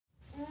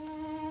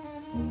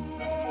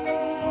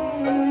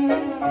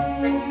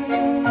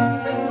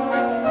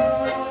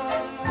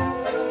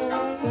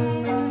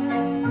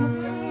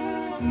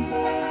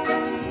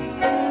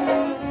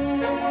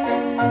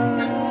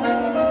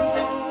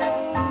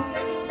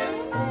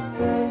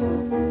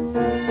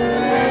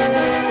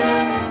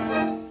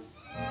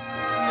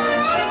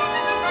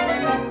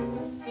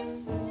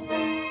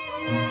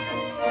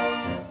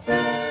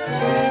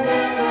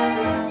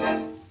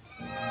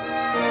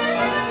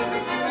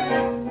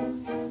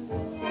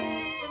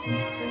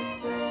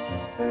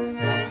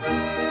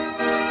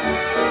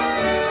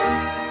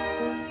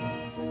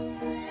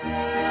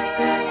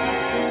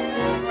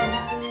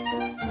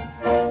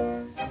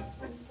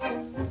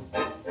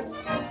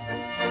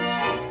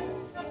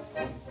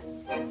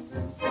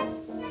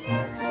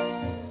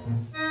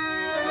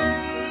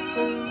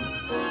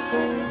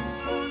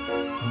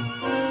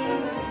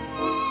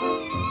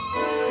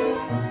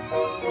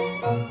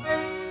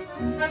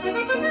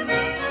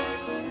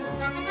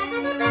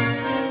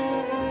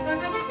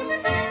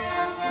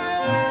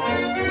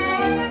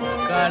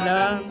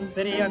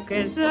Canantria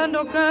que ya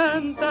no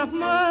cantas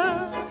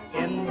más,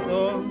 en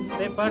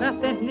donde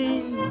paraste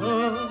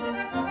nido,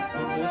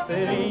 tu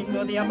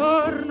trino de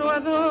amor no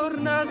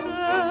adorna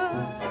ya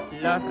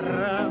la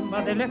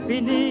rama del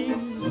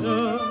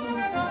espinillo.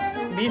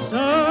 Mis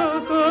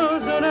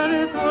ojos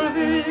lloran tu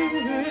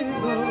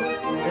olvido,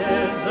 que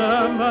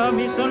llama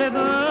mi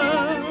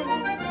soledad.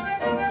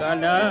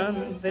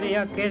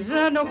 Canantria que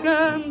ya no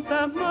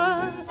canta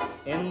más,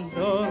 en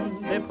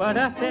donde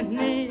paraste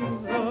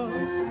nido,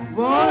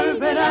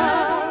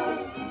 volverá,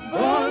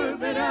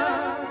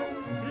 volverá,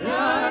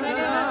 la la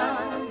la,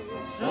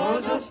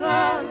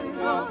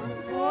 sollozando,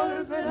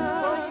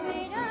 volverá,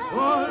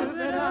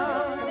 volverá,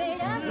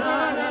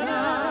 la la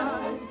la,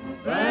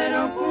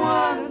 pero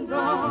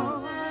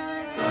cuando.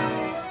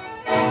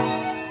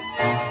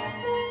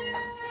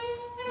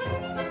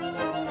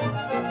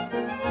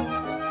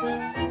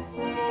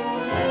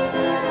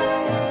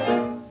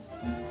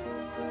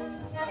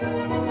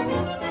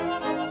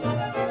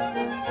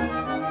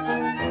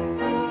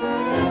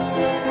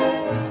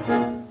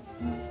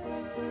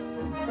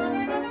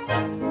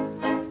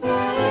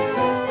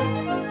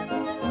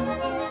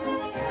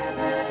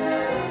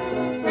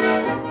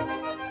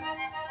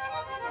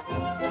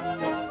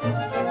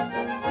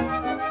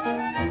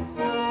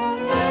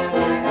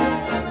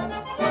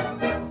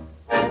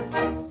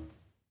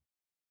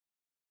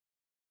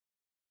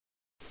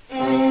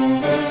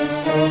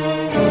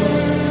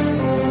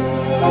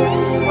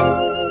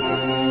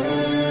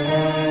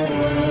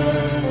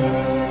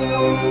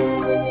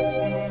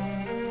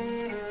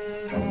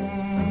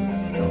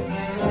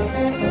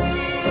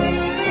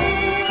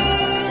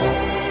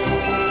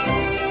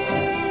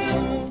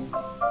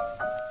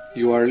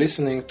 You are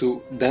listening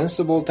to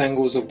Danceable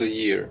Tangos of the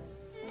Year,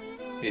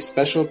 a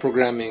special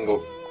programming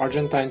of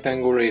Argentine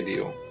Tango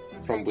Radio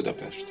from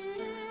Budapest.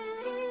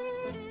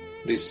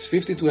 This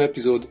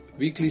 52-episode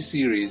weekly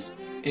series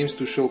aims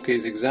to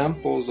showcase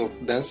examples of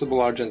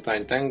danceable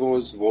Argentine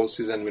tangos,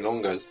 waltzes and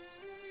milongas,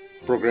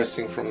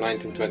 progressing from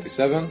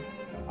 1927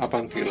 up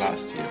until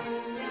last year.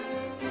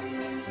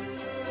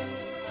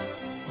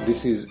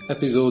 This is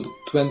episode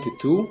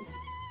 22,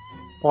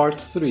 part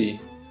 3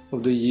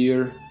 of the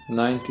year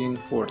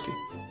 1940.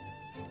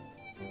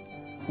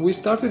 We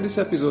started this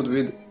episode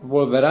with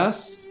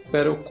Volverás,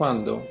 pero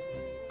cuando,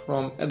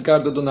 from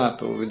Edgardo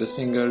Donato with the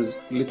singers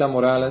Lita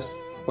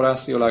Morales,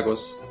 Horacio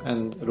Lagos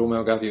and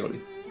Romeo Gavioli.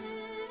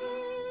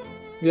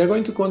 We are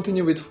going to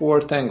continue with 4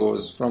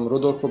 tangos from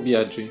Rodolfo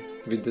Biaggi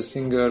with the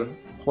singer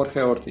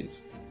Jorge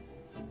Ortiz.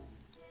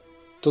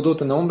 Todo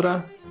te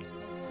nombra,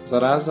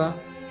 Zaraza,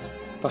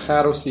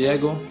 Pájaro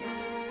Ciego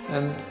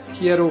and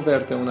Quiero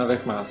verte una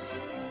vez más.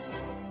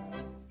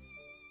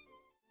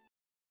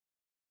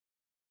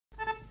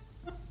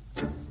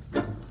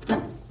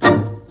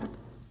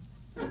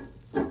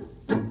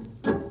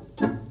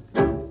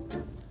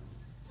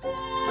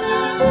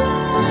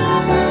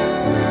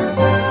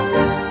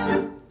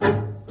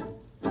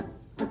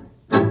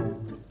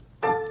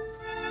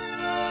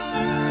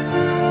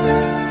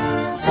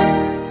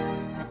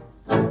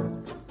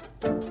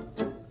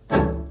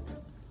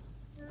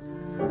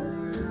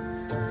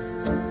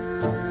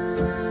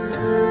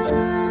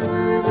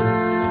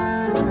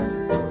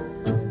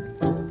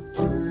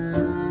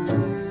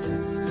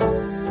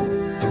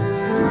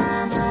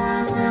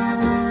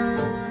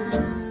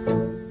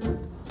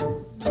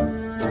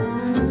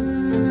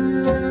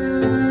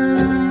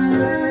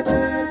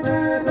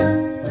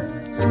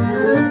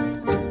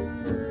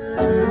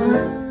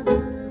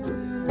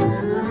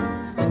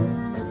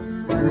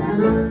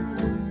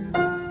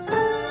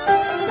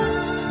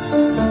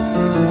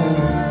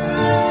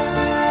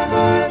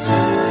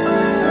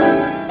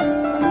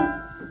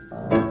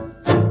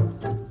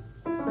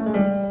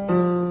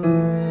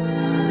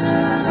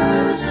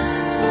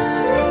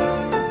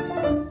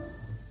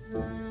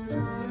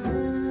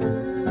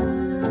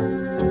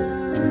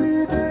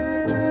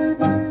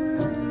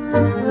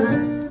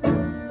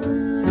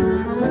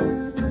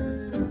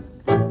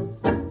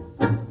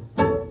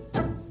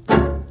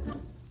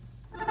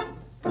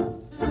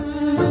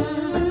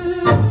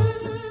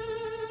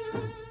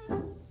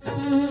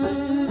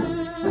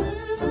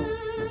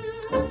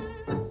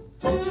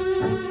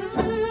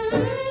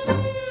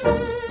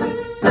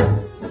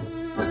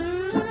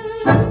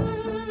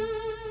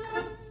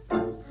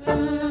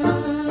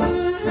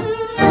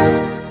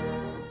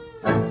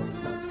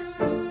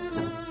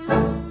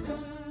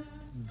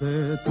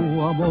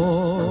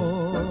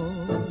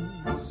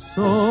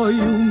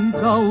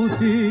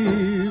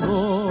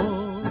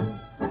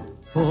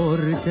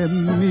 porque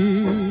en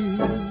mí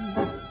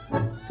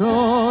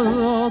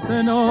todo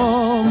te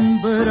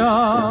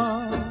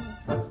nombra,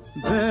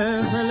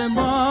 desde el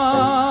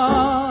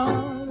mar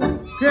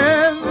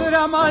que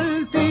brama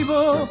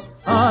altivo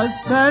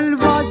hasta el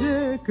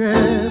valle que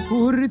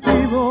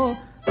furtivo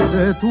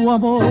de tu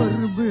amor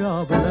me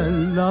habla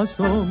en la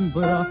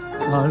sombra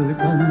al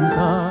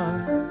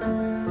cantar.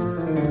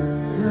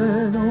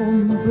 Te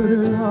nombre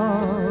el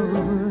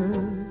ave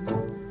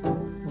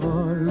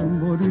al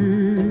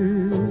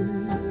morir,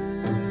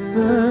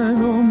 te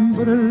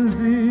nombre el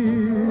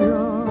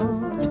día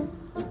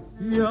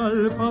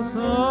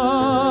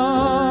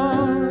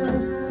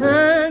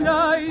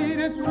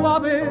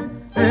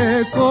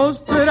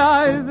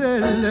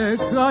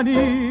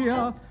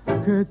lejanía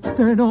que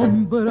te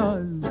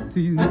nombran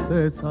sin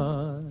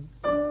cesar.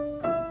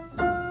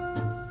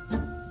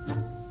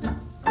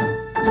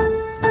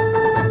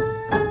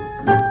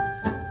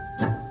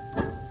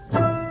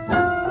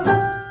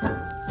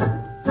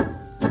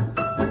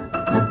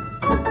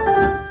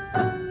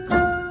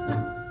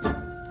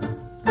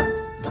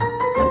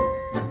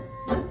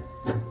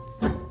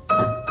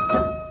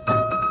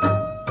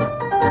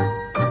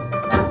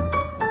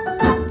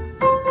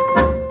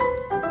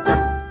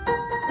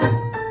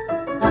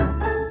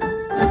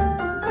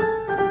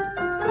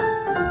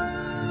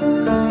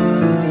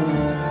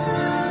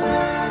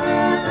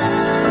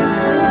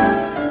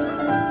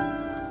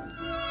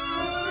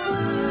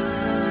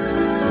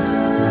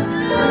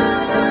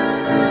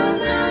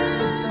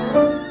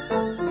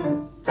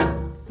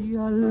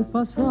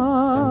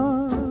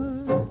 Pasar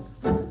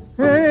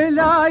el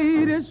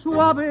aire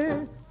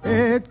suave,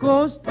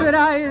 ecos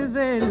trae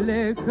de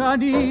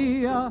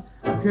lejanía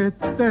que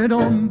te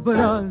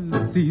nombran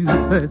sin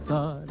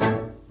cesar.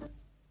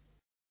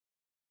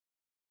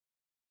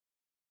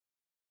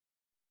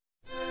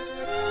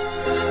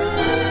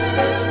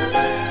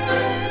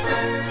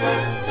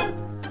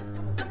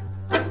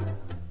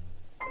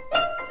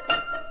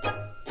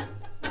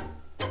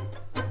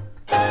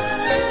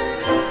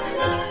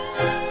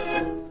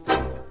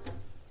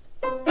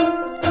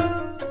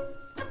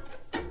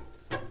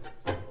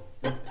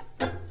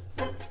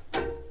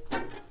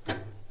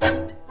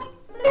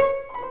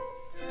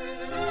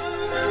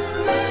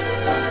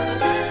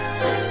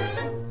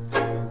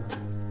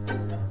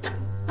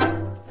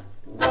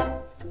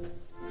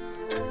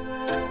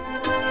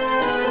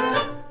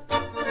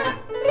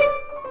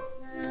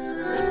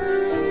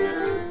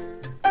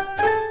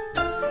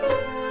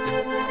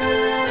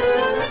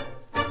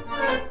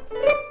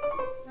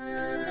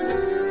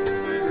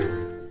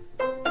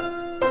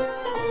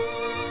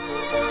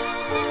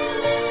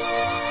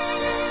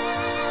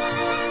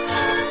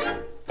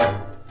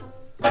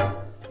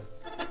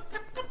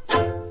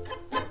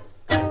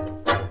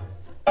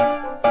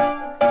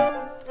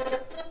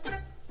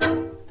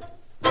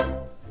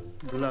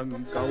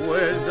 Blanca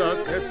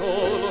huella que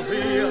todos los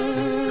días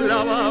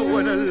lavado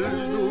en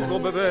el yugo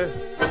me ves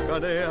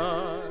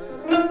canear,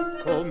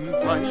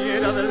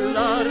 compañera del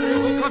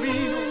largo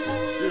camino,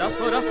 las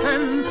horas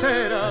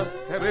enteras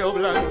te veo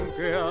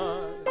blanquear,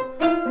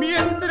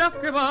 mientras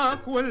que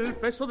bajo el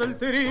peso del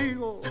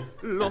trigo,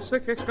 los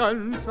ejes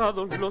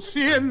cansados los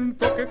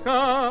siento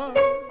quejar,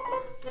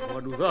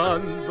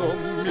 anudando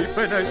mi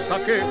pena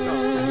esa queja,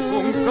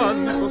 con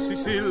cantos y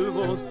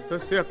silbos te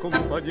sé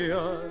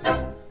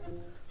acompañar.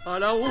 A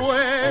la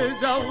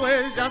huella,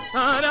 huella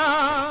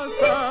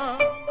zaraza,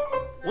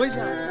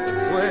 huella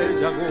guay,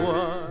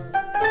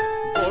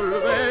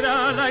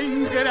 volverá la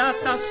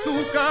ingrata a su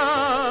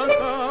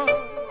casa,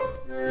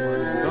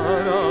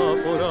 andará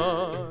por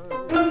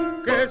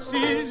ahí, que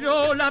si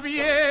yo la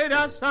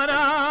viera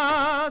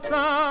zaraza,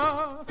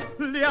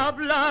 le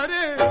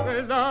hablaré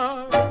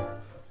verdad.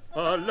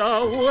 A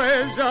la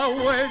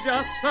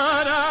huella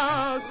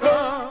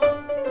zaraza,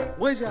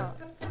 huella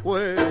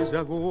guay.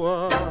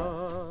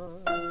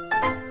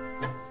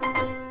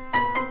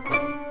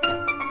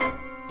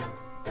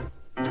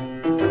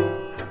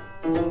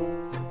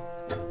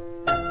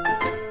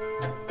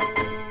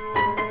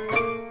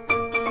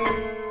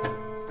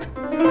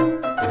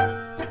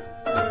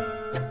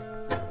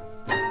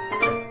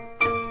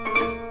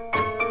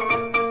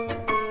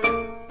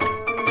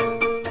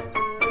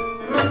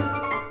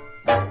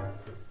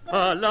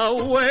 A la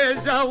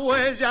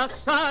huella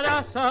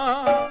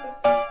zaraza,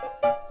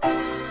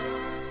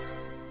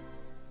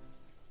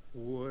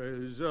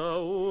 huella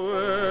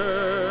guay.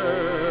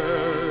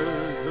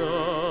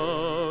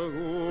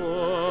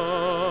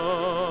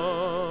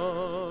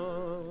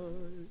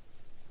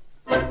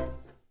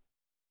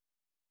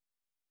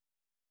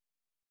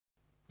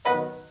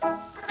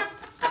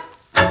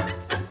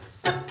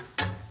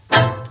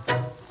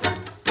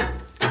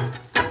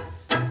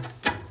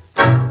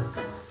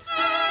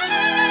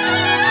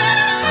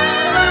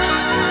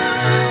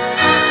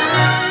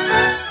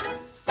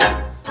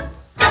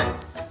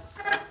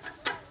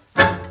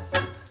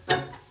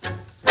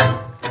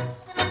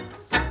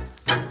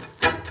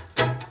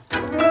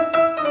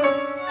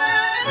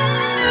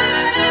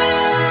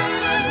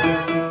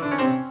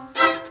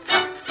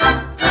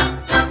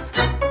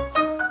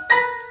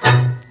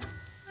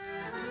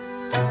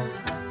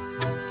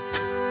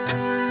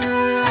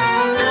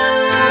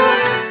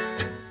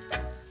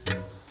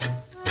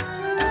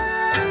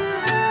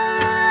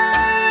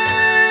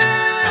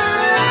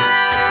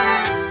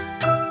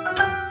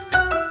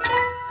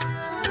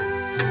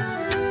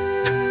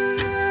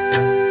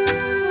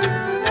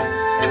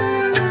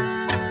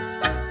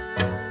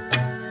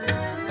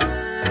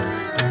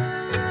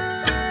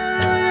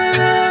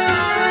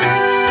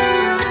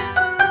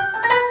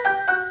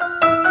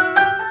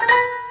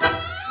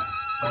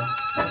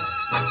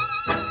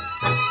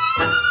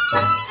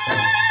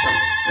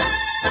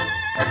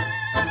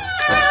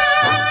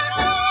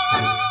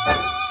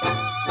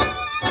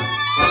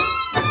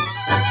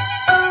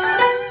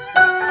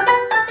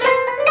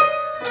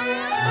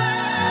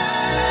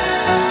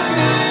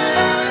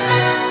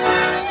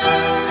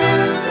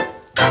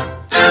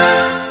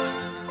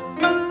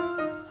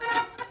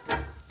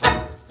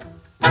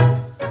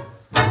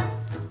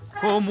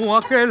 como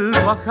aquel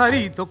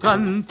pajarito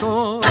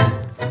cantor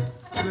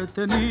que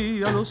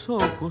tenía los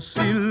ojos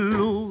sin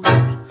luz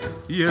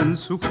y en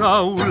su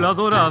jaula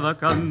dorada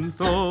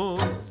cantó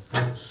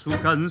su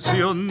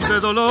canción de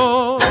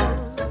dolor.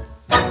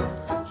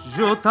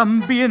 Yo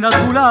también a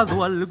tu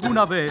lado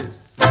alguna vez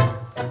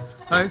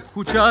a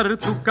escuchar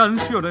tus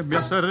canciones me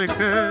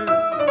acerqué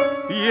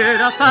y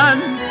era tan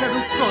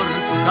seductor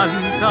tu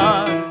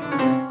cantar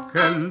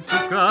que en tu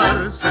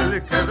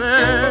cárcel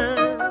quedé.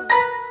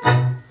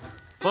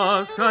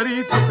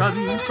 Pajarito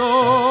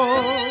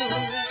cantor,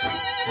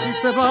 si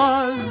te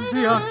vas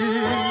de aquí,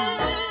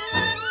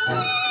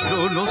 yo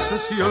no sé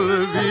si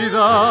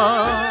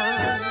olvidar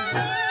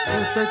que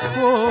te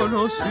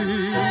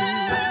conocí.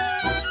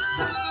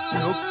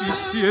 No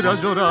quisiera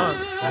llorar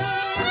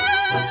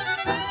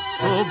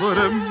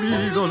sobre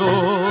mi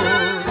dolor,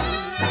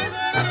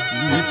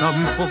 ni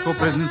tampoco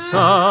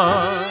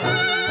pensar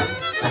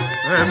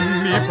en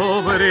mi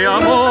pobre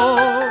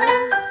amor.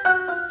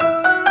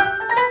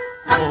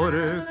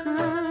 Porque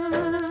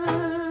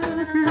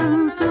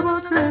 ¿quién te va a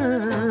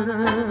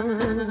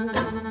querer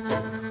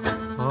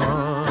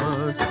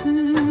así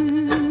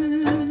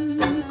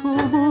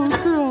como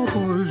te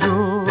amo yo?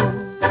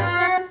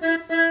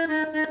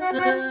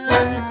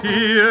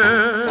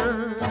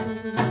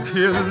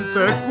 ¿Quién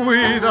te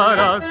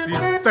cuidará si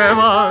te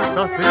vas a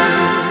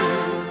seguir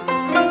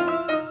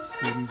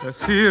sin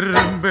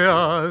decirme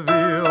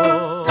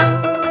adiós?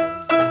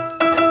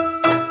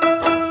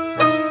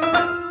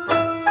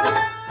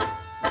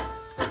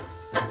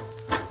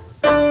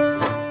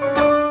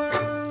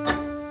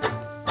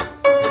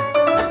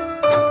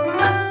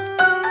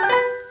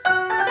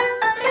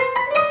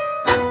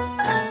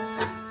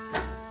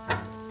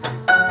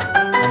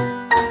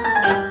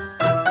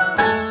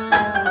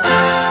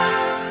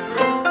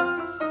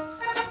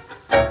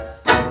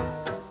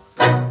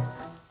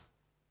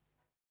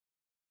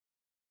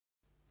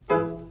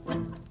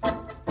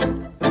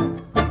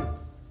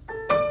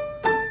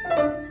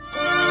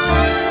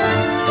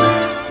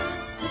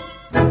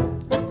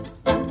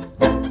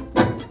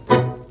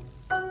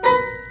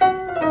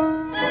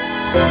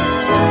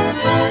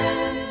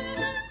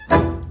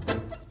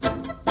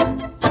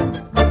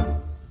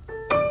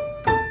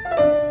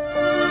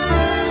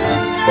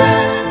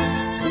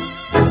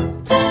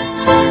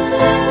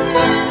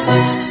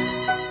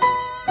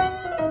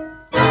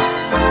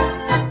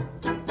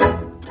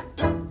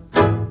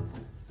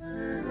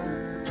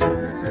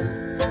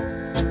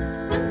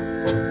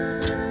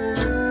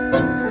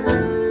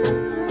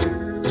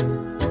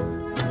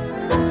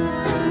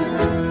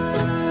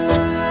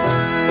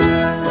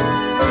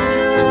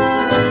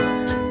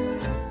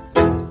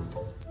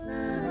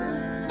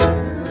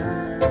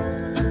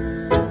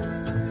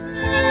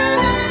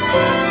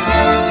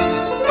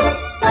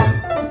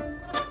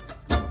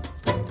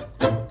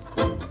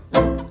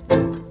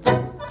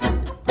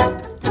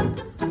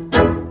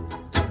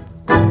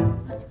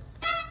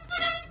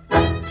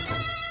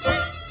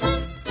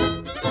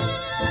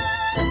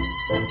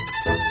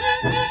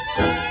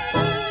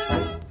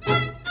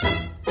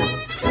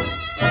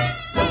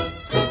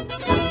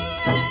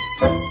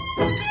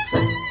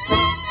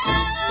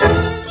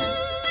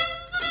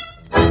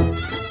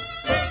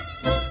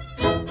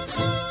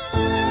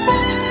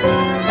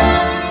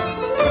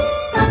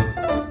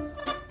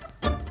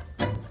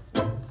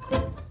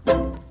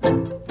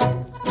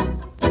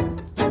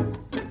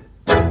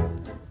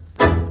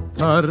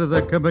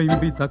 Tarde que me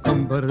invita a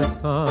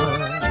conversar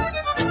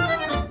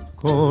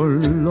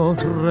con los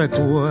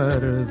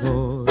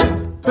recuerdos,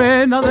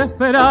 pena de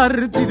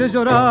esperarte y de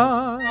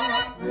llorar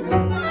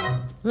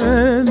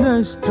en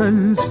este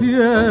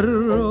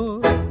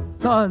encierro.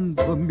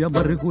 Tanto en mi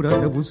amargura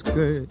te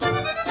busqué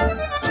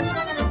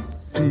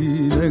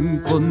sin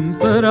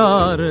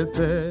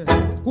encontrarte.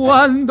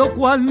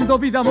 ¿Cuándo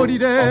vida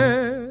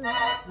moriré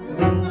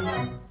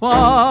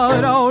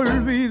para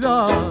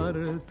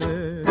olvidarte?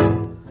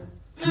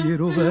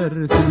 Quiero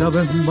verte una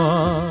vez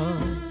más.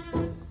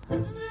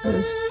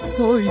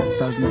 Estoy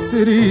tan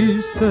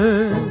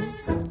triste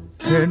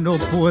que no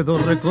puedo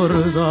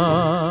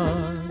recordar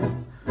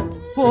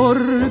por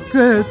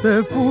qué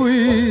te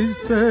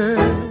fuiste.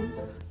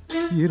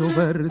 Quiero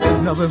verte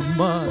una vez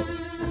más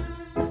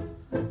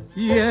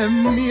y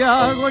en mi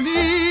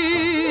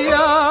agonía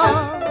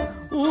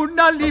un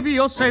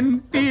alivio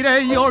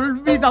sentiré y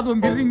olvidado en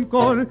mi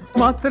rincón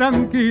más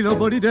tranquilo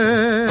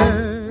moriré.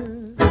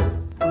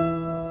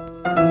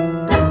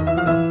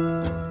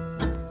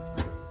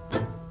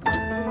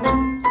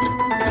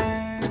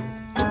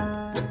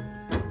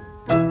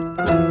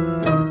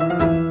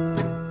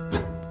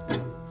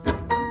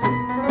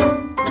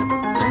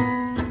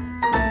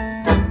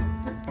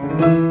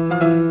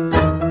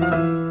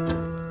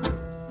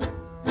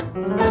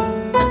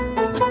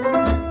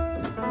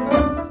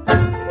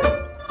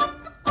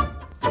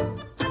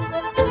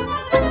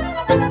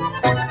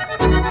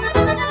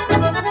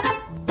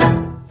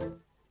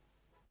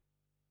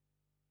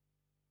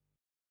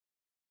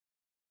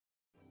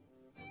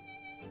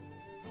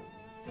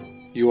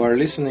 You are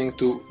listening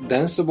to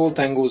Danceable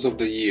Tangos of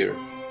the Year,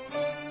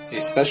 a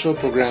special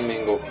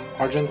programming of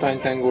Argentine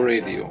Tango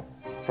Radio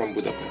from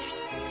Budapest.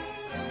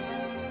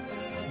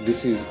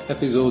 This is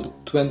episode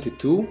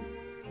 22,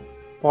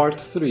 part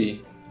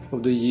 3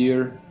 of the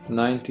year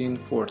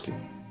 1940.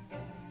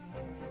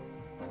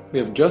 We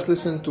have just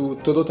listened to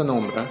Todo Te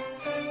Nombra,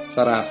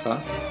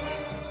 Sarasa,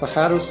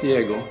 Pájaro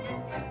Ciego,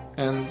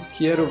 and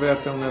Quiero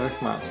Verte una vez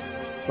más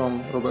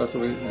from Roberto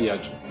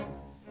Biaggi.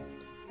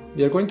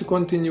 We are going to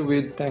continue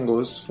with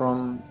tangos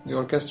from the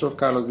orchestra of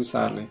Carlos Di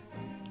Sarli,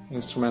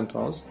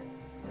 instrumentals,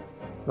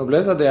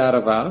 Nobleza de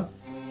Arrabal,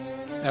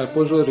 El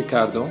Pollo de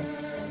Ricardo,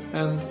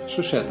 and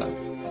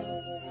Xuxeta.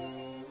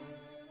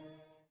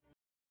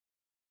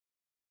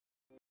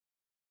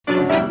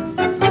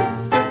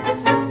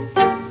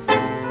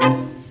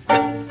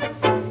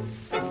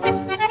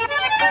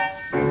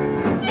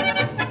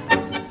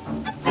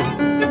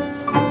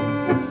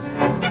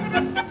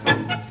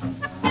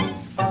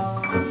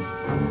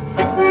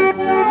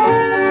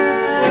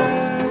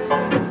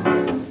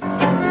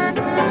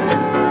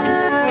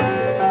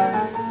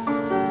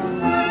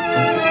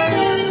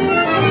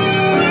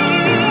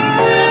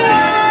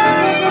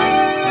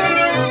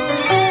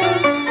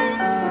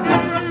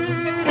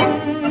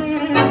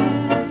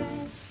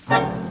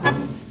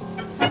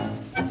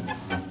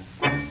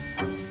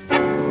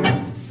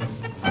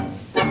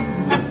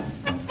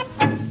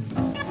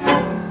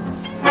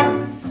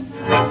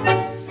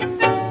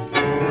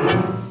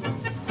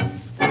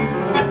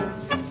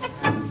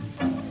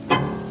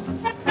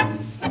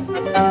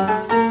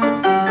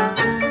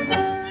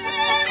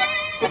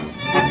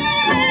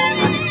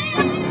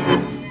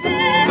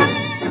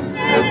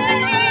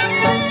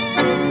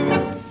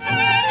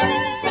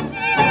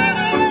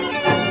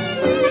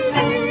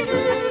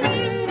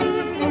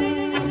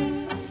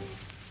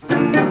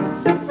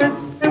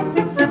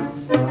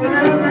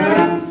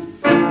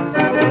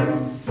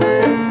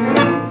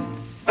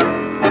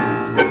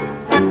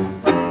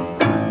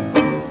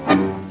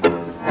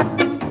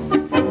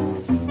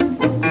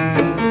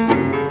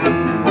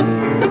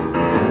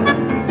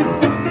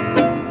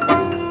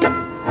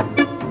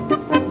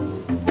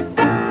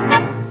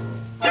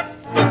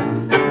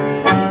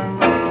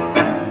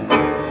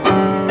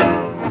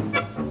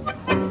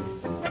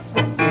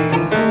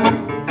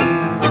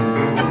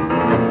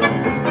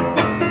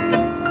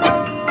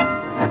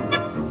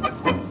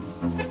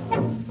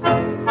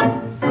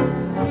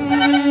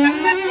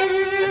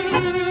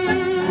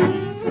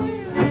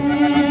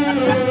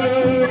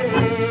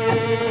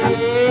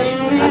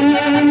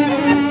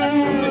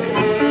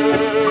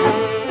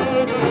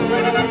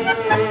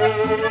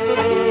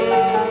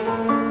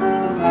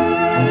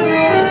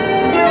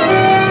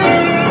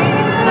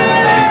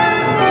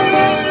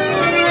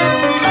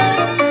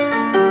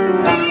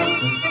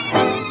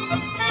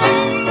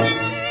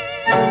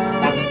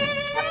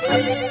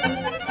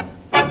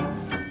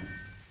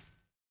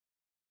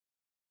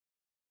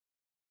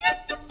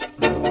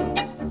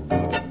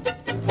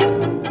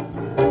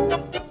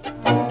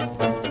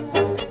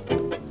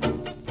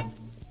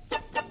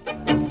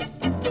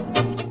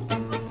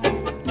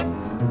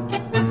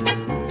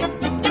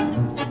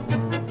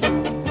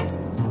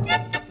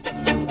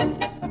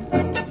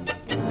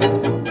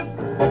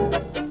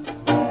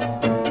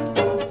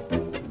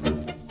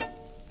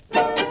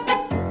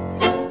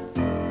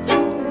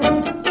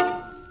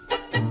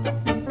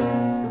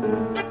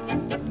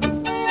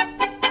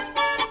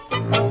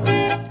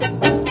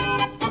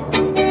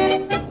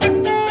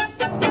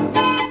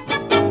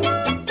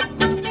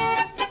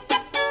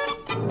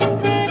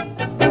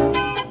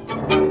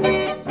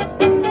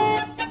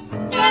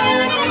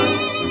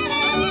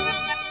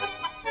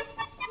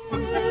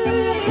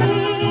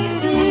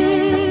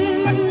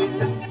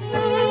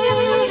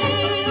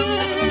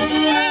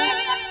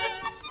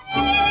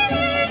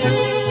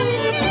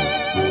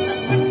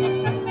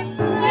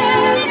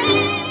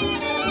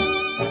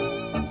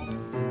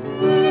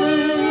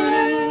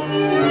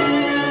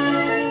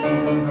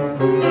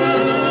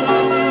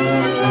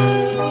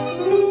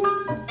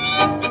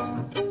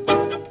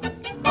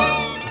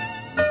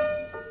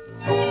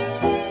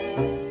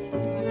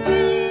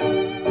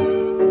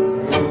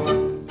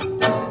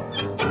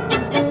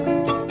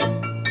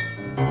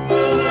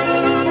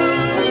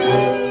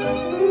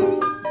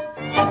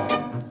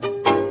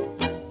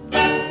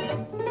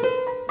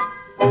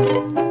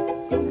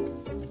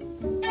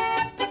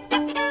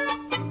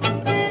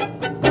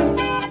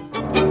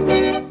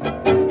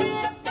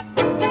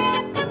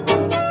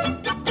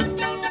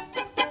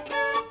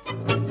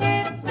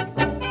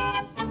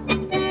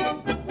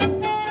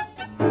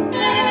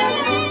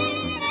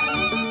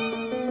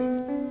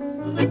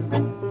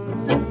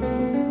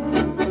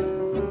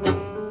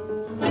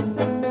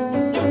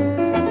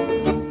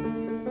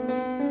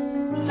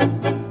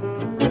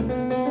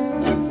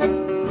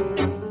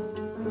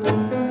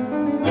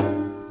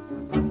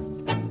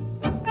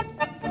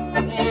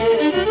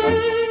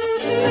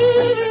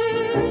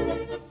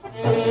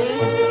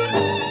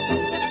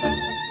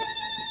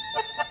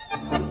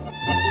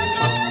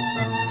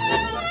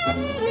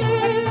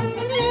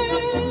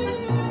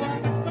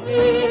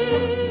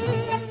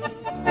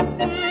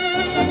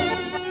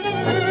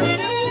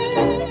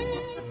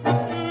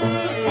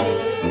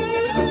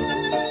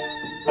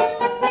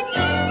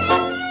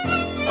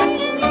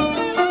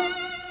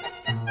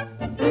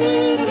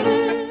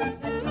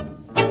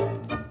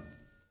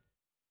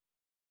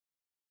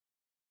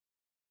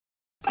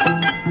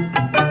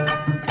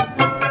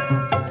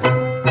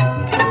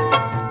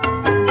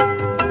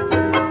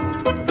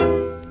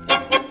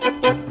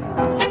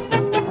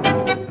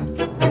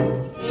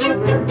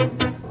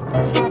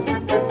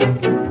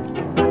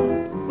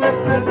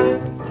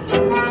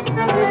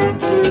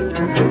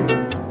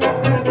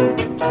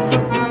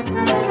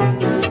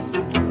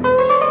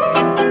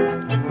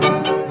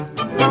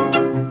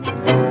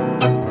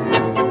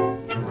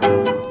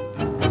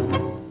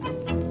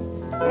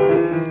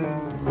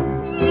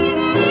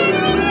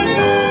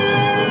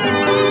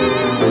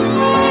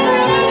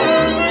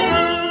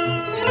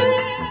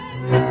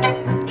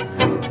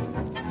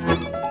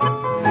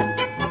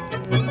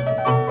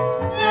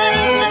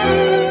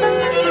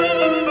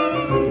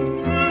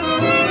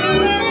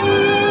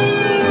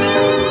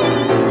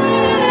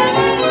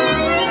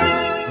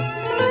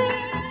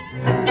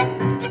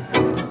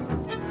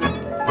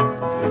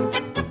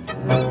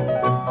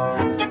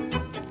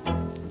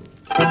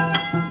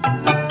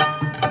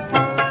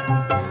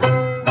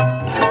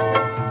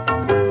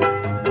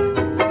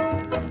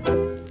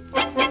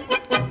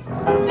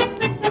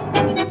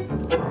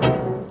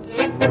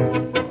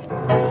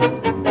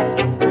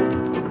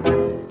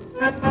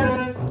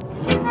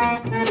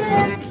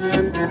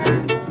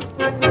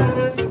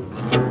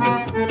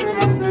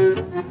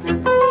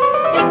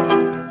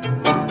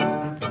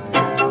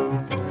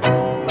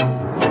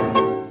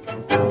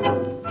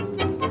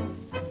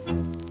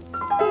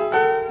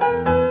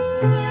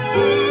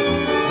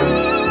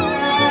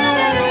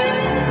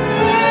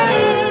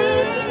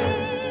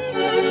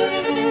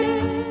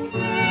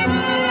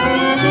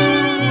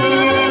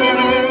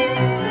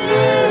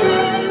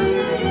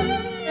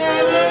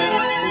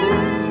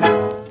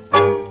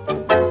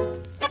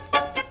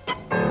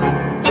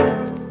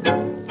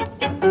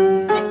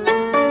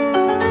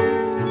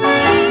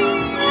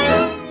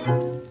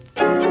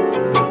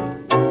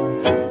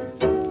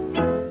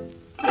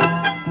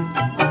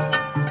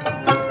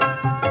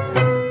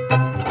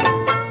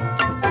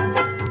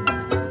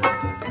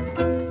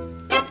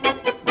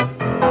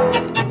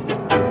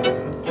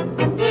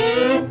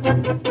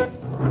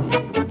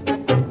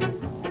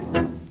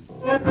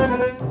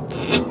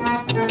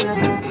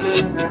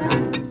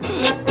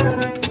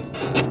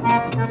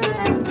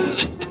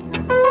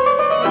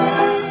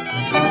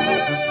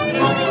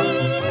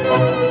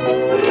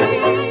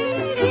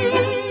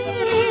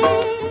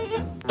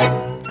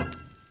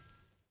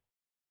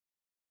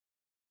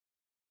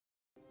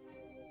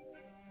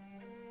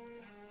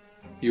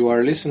 You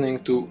are listening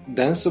to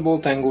Danceable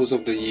Tangos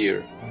of the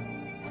Year,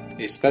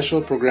 a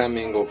special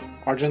programming of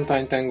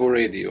Argentine Tango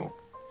Radio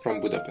from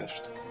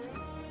Budapest.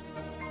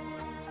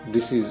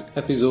 This is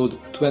episode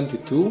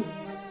 22,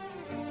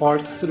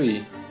 part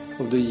 3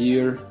 of the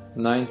year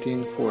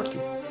 1940.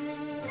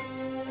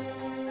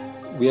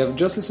 We have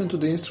just listened to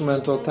the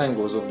instrumental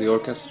tangos of the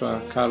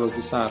orchestra Carlos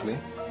Di Sarli,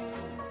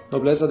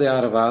 Nobleza de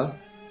Arrabal,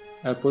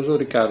 El Pollo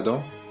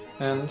Ricardo,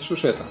 and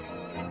Xuxeta.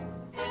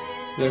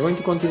 We are going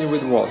to continue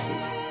with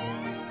waltzes.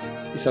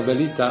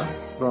 Isabelita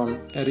from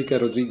Enrique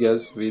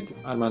Rodriguez with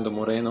Armando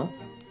Moreno,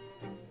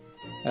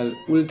 El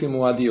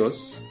Último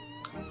Adiós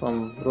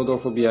from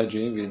Rodolfo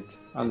Biaggi with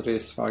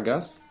Andrés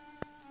Vargas,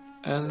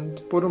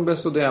 and Por un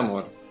beso de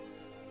amor,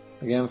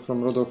 again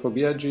from Rodolfo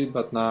Biaggi,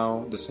 but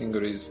now the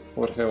singer is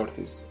Jorge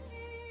Ortiz.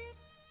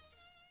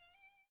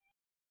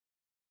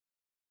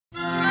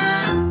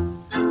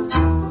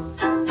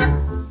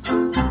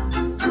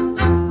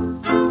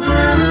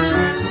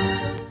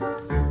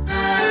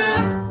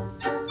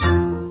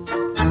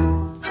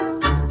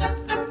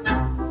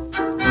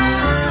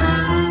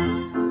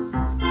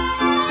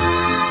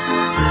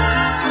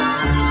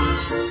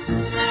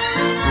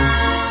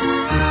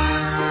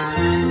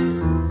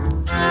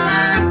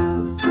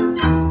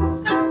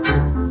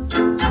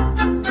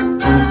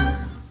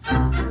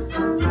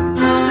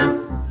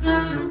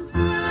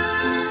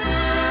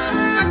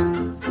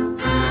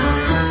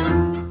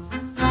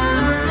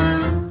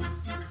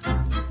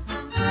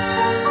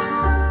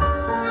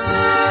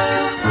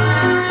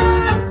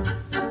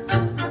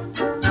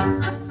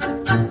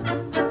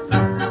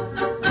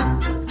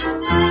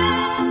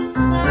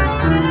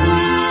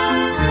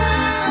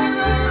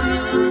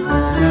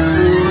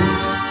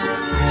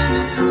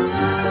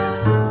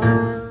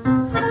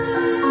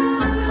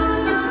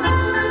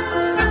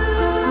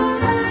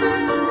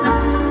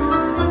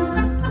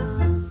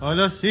 A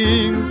las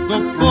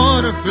 5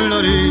 por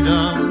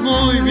Florida,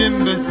 muy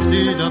bien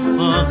vestida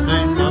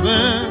pasa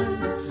Isabel.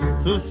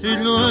 Su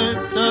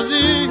silueta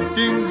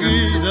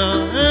distinguida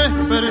es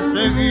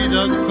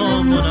perseguida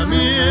como la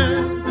miel,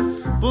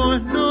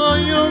 pues no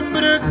hay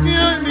hombre que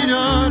al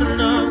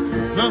mirarla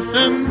no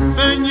se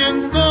empeñe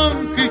en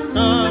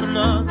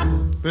conquistarla,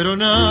 pero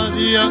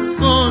nadie ha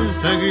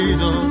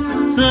conseguido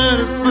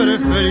ser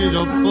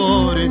preferido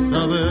por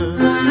Isabel.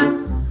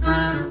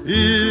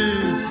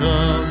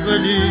 Isabelita,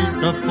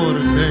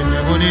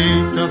 porteña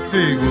bonita,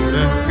 figura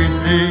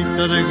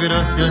exquisita de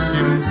gracia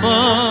sin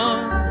par.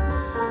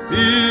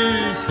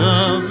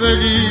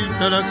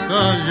 Isabelita, la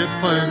calle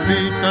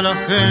palpita, la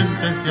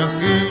gente se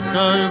agita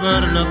al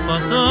verla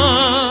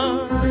pasar,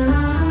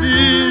 y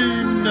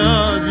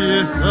nadie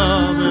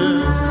sabe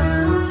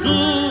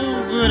su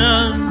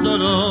gran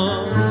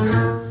dolor.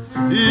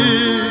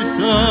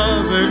 Isabelita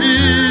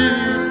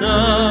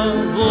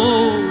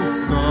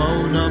busca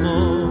un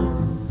amor.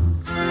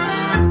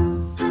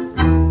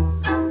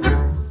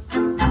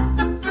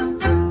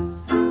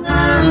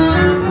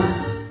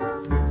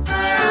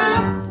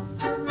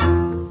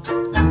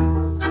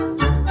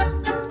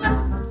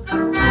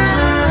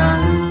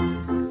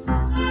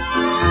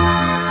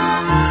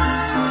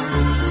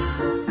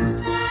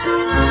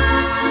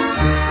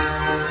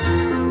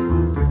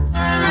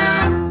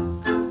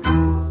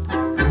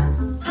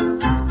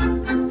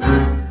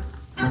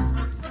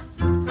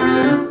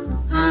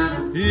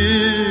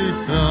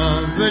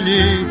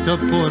 Isabelita,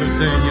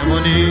 porteña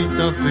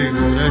bonita,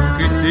 figura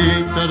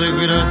exquisita de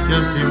gracia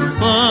sin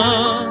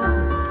par.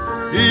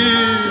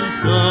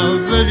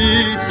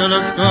 Isabelita,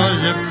 la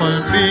calle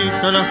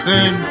palpita, la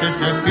gente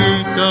se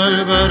agita al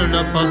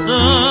verla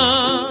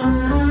pasar,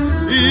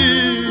 y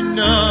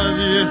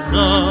nadie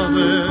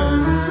sabe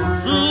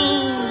su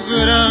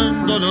gran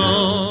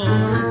dolor.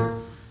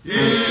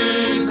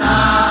 Isabelita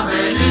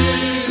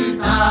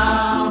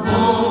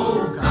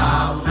busca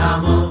un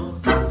amor.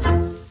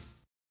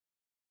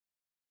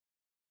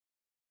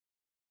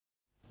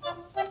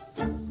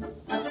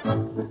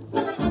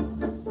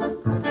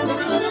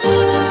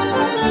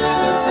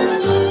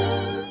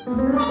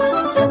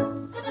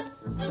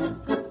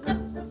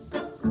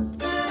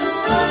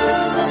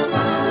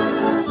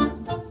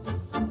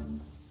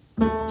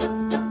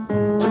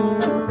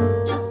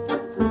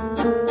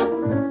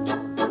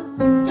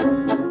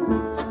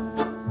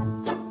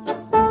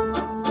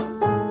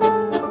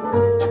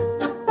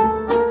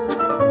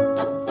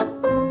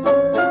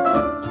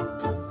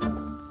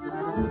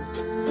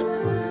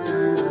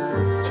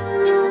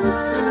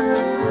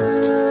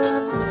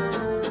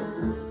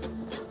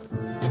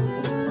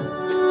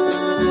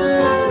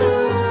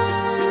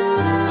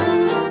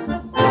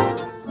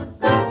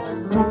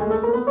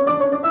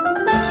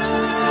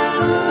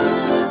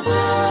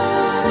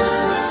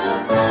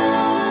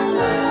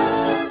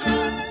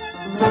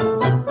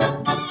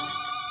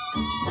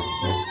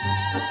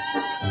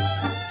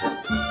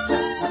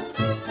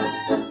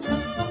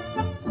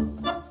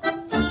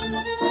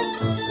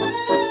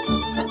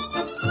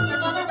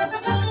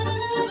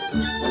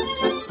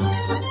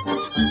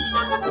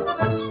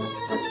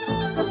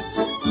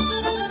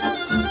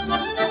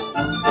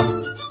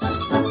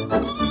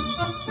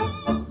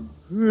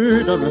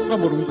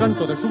 amor, un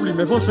canto de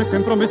sublimes voces que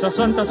en promesas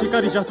santas y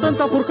caricias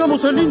tantas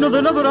forjamos el himno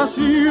de la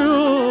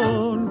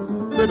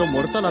adoración. Pero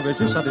muerta la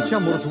belleza de ese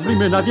amor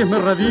sublime, nadie me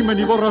redime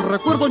ni borra el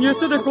recuerdo ni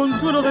este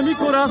desconsuelo de mi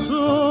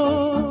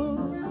corazón.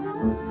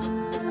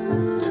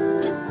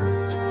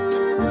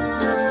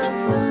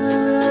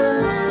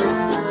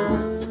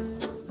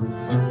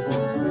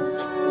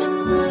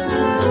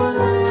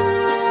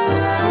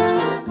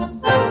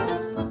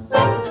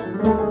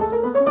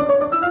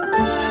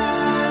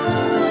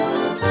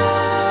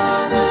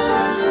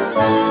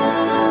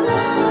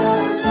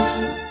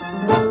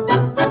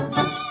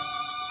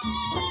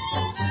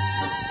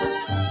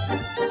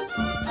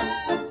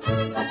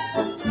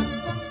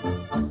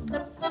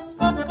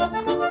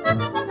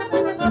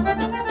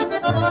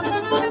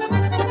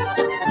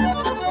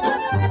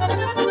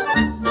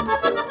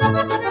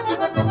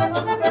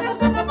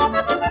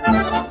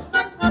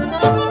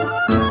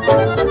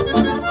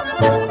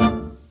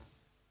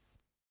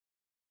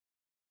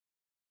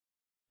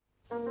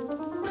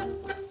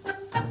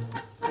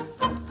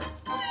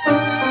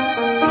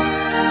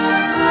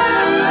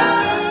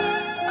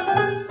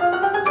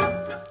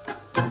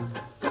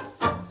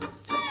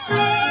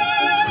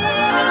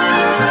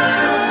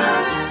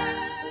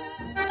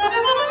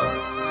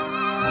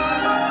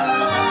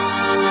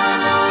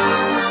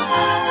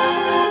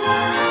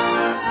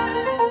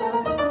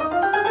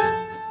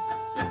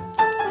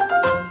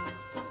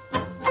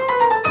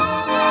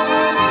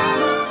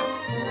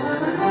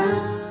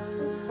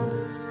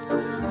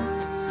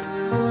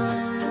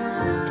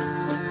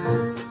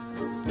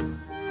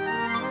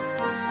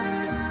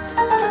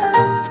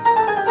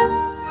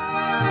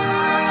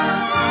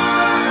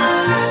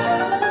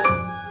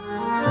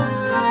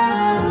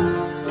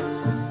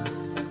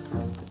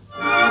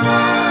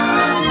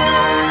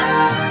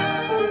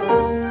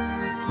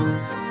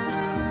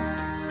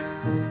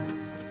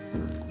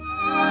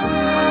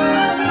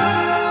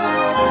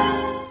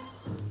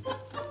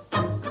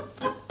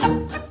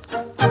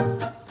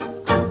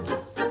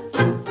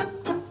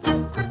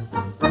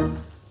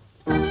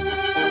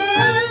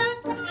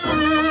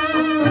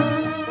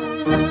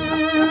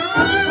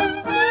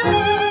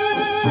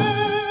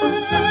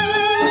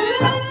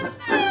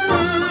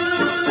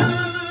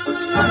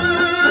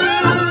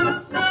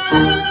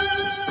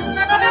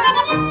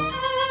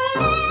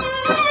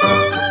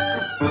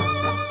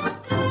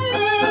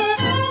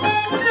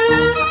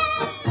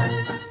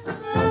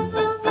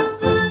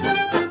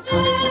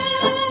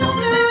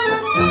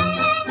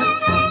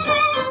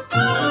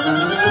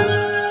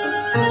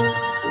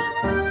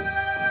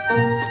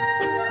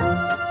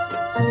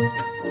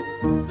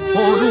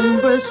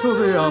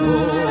 De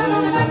amor,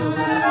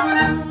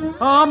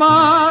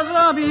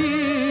 amada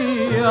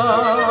mía,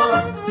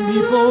 mi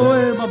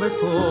poema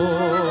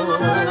mejor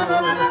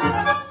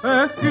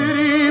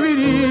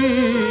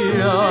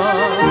escribiría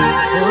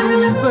por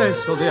un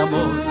beso de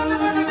amor.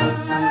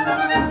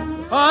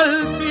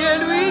 Al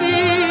cielo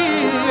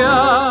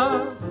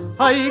iría,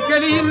 ay qué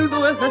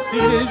lindo es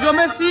decir, yo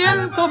me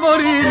siento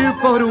morir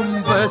por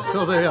un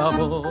beso de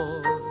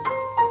amor.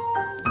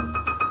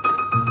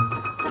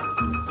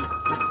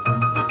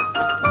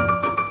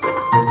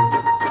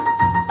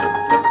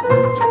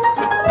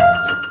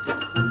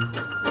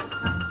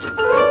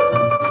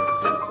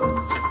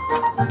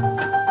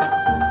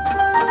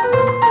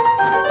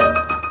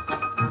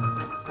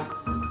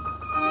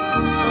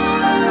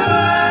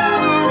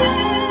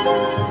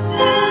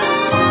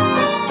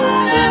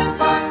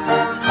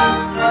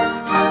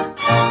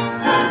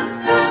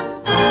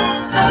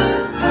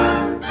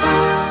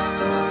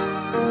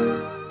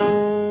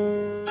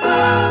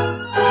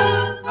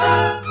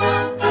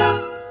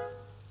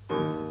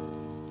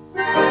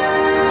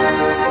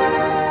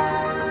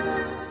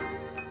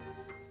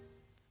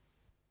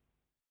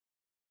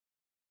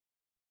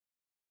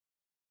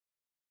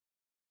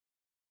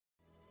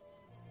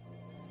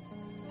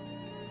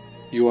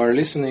 You are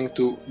listening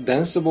to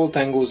Danceable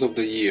Tangos of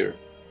the Year,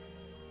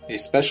 a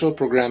special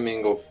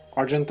programming of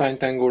Argentine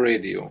Tango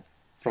Radio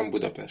from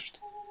Budapest.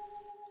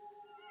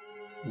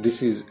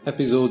 This is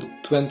episode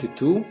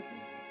 22,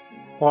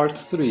 part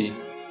 3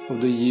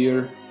 of the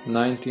year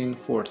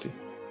 1940.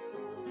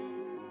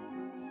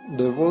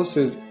 The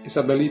voices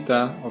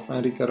Isabelita of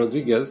Enrique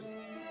Rodriguez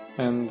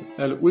and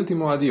El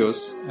Último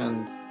Adiós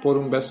and Por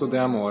un beso de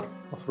amor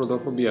of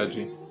Rodolfo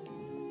Biaggi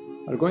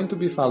are going to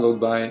be followed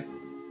by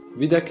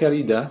Vida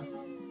Querida,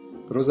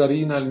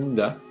 Rosarina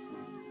Linda,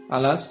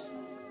 Alas,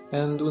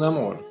 and Un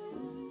Amor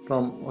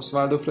from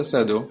Osvaldo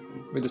Fresedo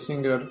with the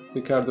singer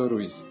Ricardo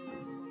Ruiz.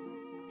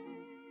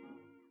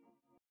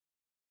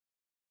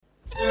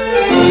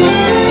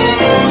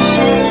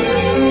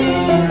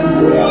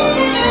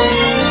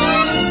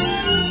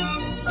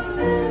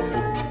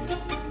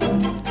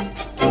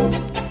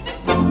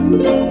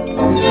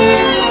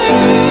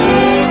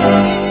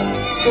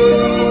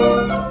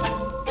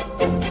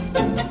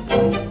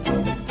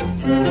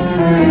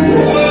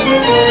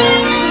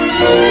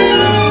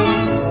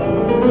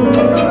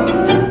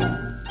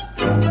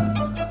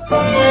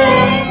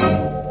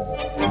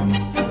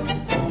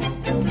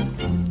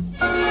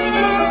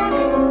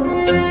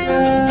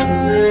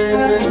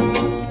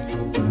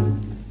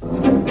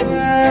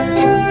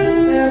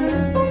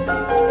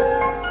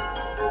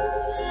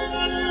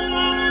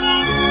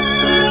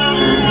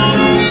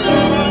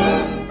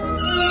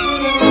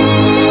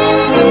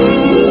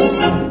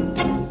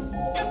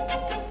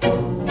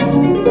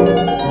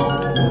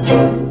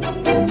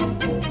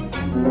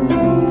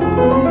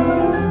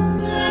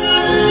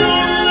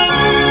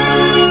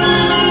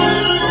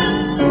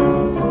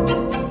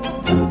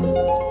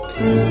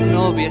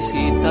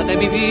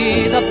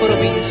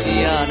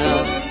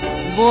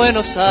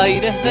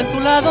 aires de tu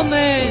lado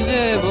me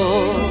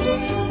llevo,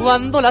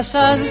 cuando las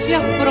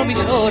ansias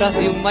promisoras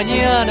de un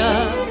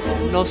mañana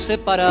nos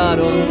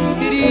separaron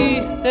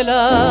triste el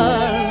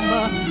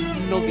alma.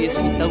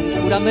 Noviecita,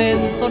 un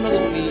juramento nos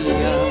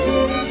unía,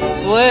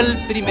 fue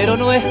el primero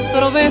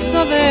nuestro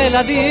beso del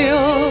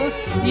adiós,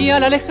 y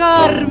al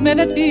alejarme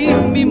de ti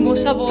mi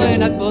musa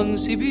buena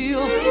concibió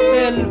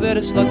el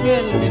verso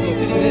aquel de mi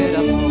primer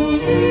amor.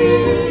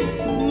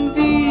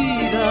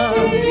 Vida,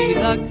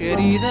 vida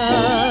querida,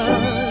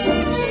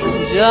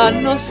 ya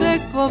no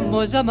sé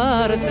cómo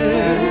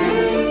llamarte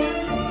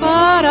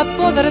para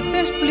poderte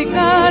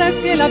explicar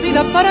que la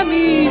vida para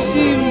mí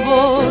sin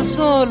vos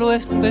solo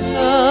es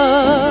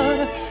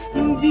pesar.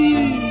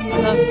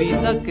 Vida,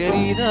 vida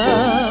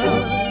querida,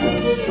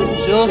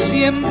 yo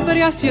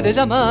siempre así he de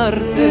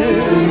llamarte,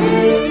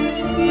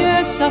 y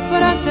esa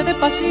frase de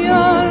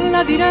pasión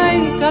la dirá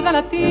en cada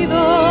latido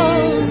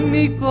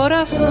mi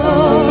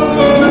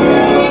corazón.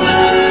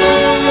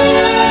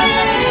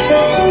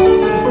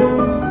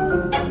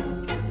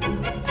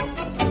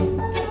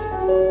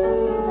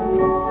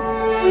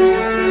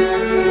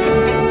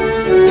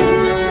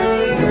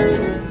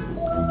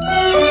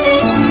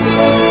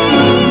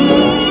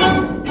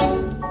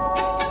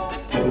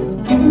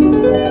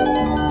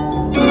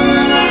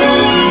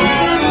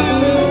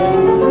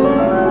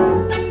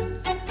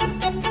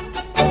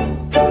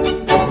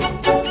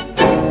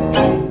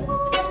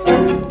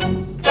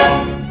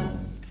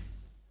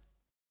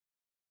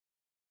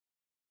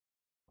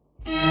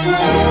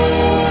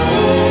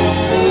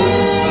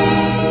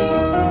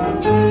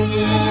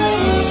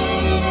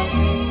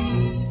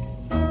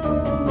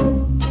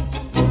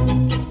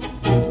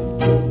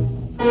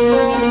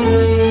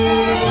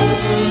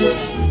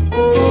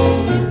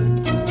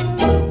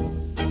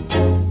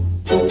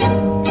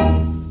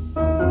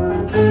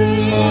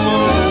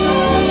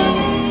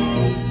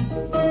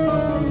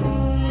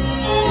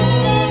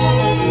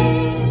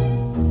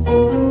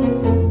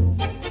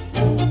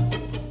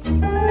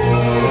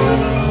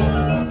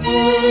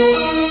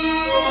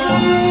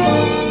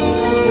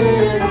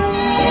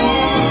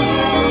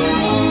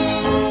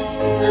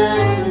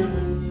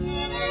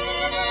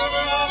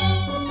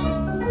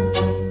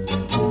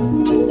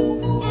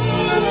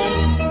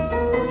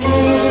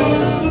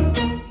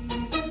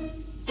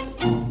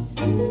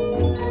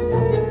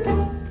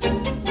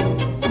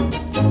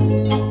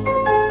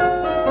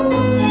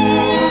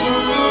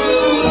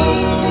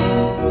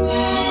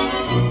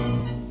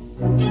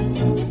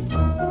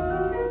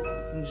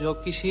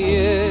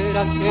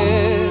 Quisiera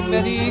que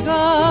me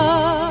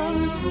digas,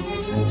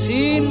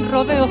 sin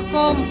rodeos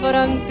con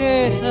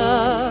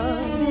franqueza,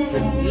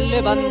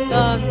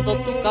 levantando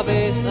tu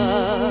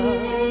cabeza,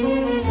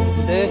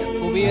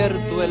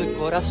 descubierto el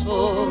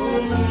corazón,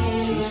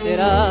 si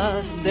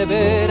serás de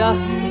veras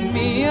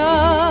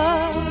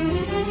mía,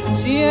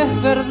 si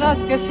es verdad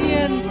que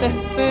sientes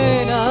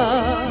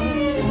pena,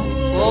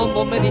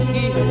 como me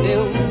dijiste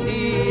un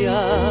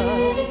día,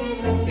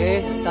 que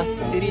estás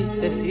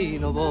triste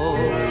sin vos.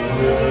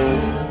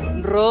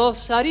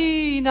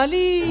 Rosarina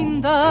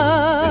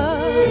linda,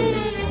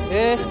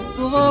 es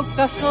tu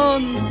boca,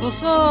 son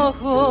tus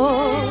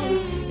ojos,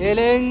 el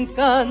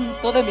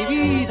encanto de mi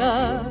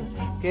vida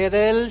que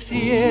del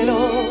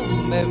cielo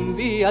me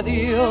envía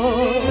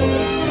Dios.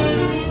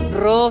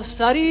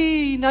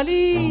 Rosarina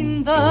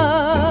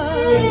linda,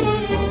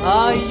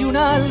 hay un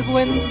algo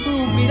en tu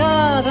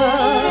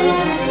mirada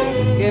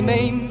que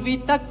me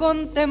invita a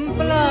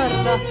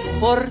contemplarla,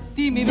 por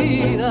ti mi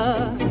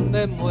vida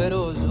me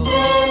muero yo.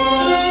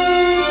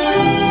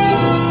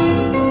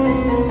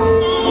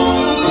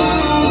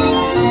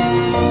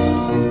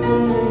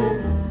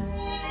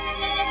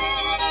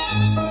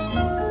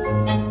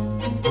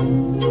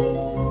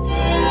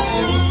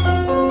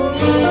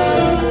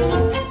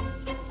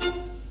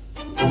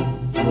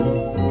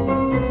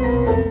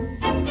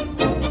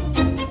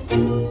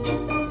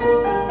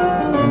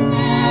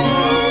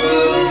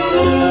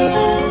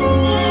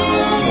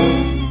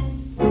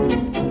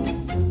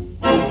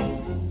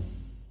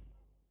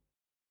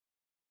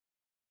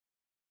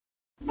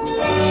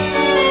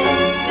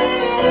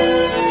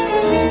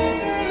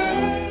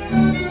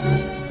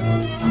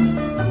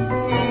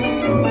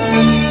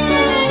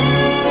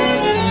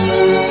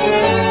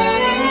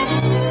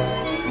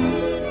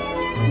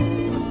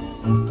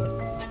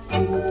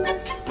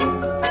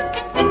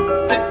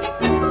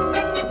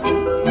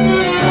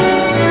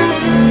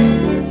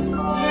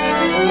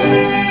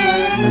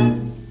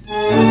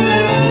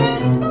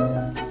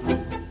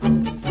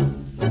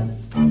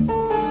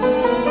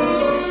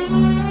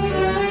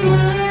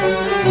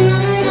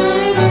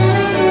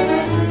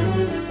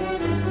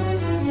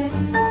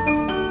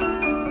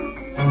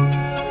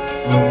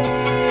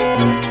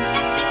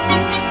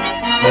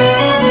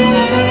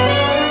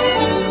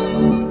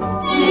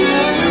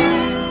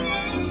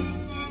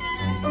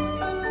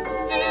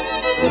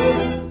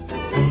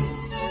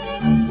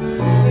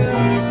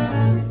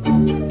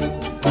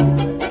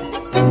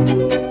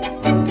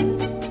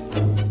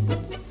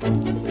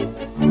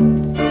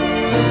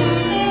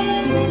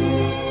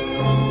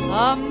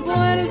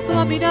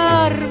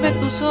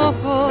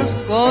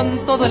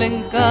 al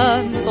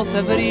encanto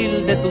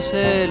febril de tus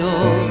celos,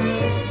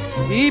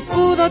 y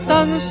pudo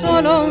tan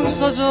solo un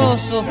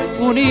sollozo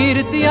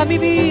unirte a mi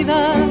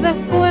vida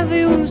después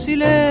de un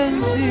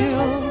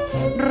silencio.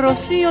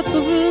 Rocío,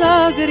 tus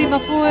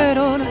lágrimas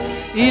fueron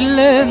y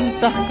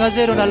lentas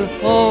cayeron al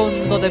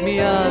fondo de mi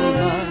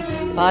alma,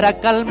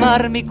 para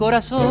calmar mi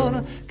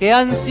corazón que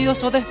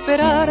ansioso de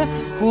esperar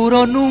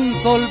juró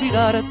nunca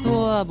olvidar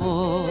tu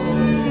amor.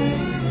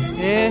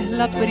 Es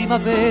la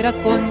primavera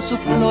con sus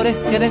flores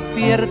que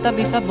despierta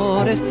mis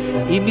amores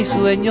y mis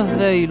sueños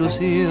de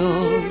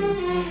ilusión.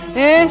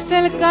 Es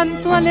el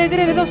canto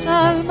alegre de dos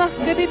almas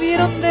que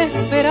vivieron de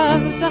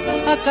esperanza,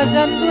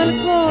 acallando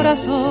el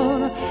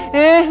corazón.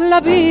 Es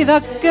la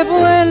vida que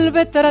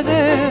vuelve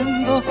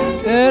trayendo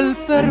el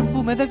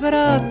perfume de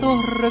gratos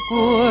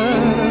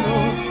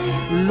recuerdos.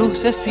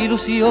 Luces,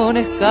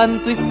 ilusiones,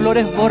 canto y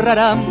flores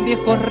borrarán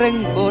viejos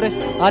rencores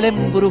al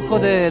embrujo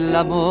del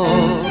amor.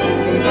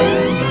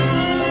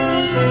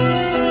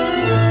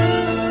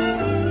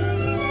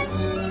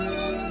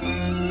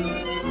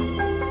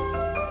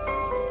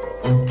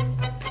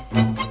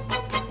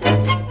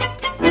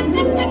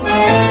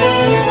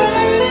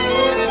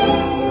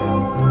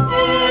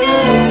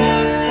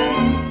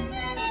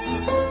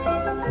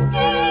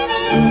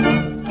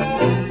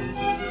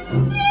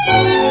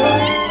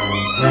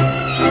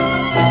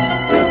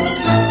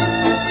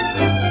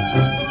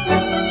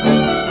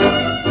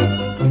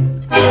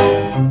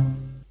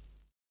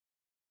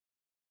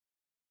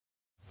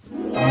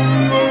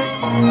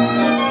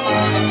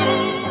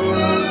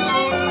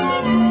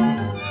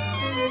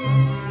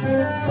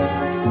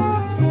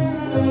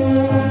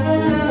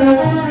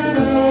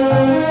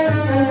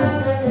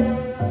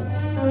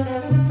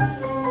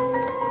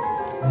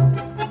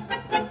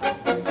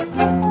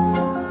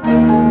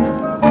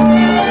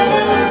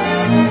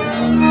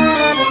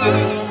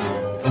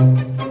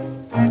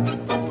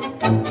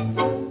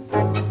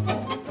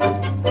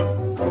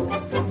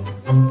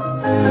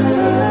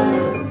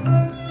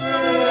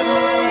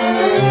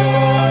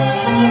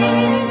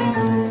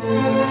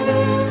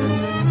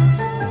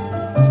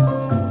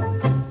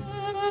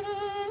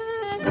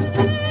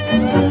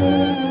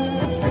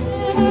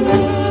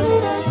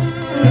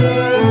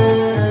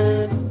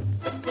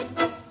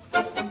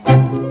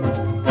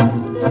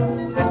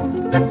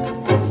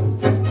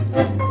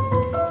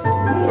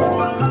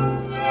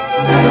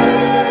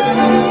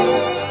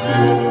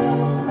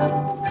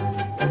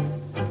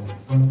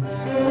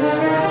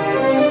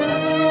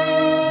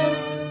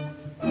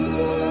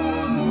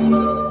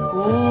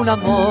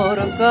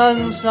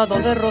 Cansado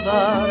de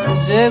rodar,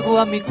 llego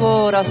a mi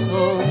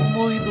corazón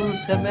muy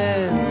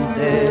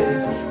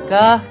dulcemente,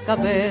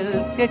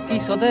 cascabel que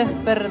quiso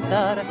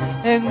despertar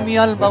en mi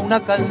alma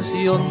una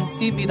canción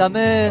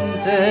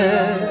tímidamente.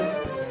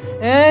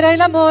 Era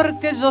el amor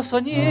que yo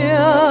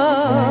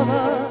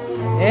soñaba,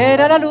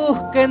 era la luz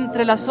que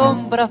entre las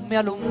sombras me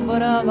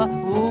alumbraba,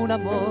 un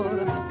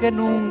amor que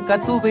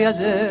nunca tuve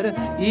ayer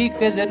y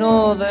que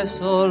llenó de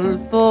sol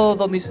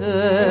todo mi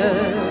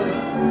ser.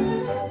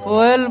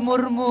 Fue el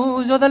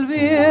murmullo del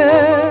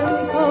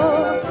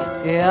viento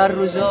que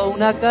arrulló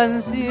una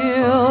canción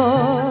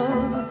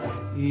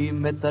y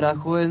me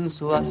trajo en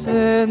su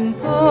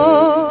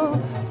acento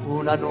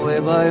una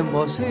nueva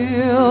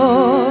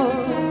emoción.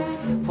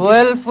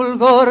 Fue el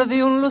fulgor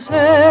de un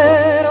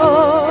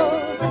lucero,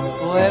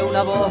 fue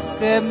una voz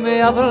que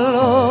me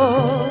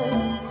habló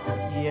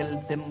y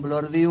el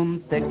temblor de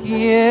un te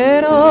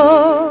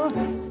quiero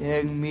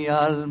en mi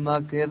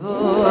alma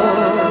quedó.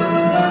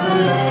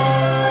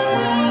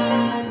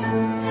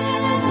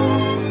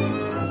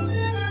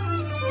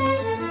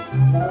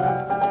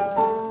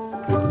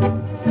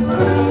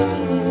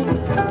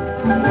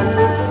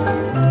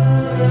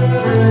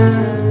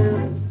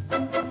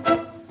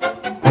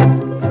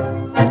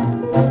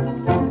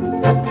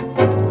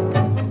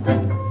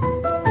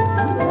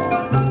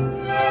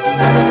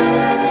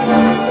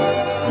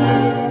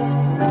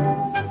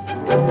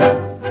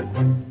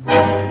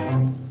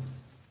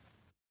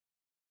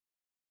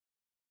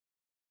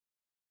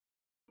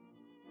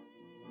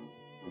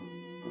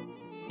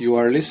 You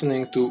are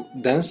listening to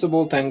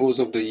Danceable Tangos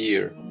of the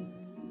Year,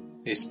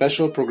 a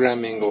special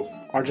programming of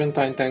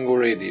Argentine Tango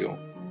Radio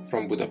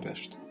from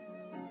Budapest.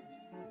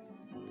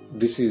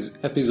 This is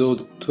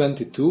episode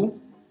 22,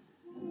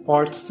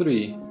 part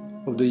 3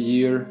 of the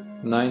year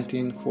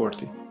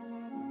 1940.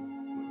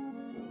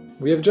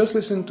 We have just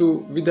listened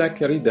to Vida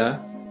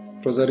Querida,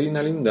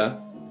 Rosarina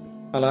Linda,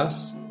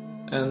 Alas,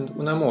 and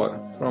Un Amor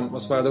from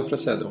Osvaldo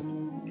Fresedo.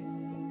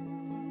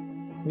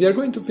 We are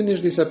going to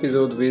finish this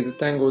episode with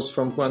tangos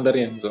from Juan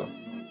D'Arienzo,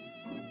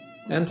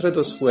 Entre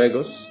dos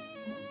Fuegos,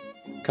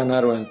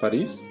 Canaro en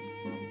París,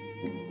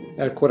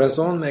 El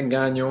Corazón Me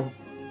Engaño,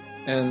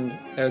 and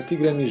El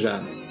Tigre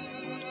Millán.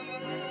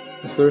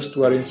 The first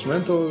two are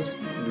instrumentals,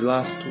 the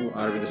last two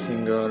are with the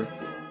singer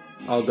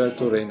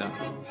Alberto Reina.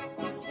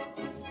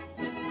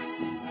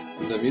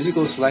 The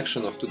musical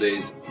selection of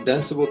today's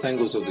Danceable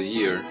Tangos of the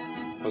Year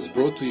was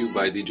brought to you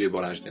by DJ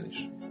Balázs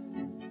Denis.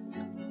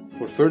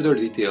 For further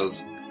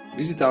details,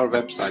 visit our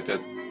website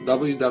at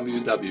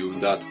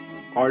www.djbalazsdenis.com.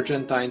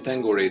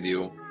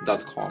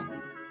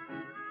 argentinetangoradio.com.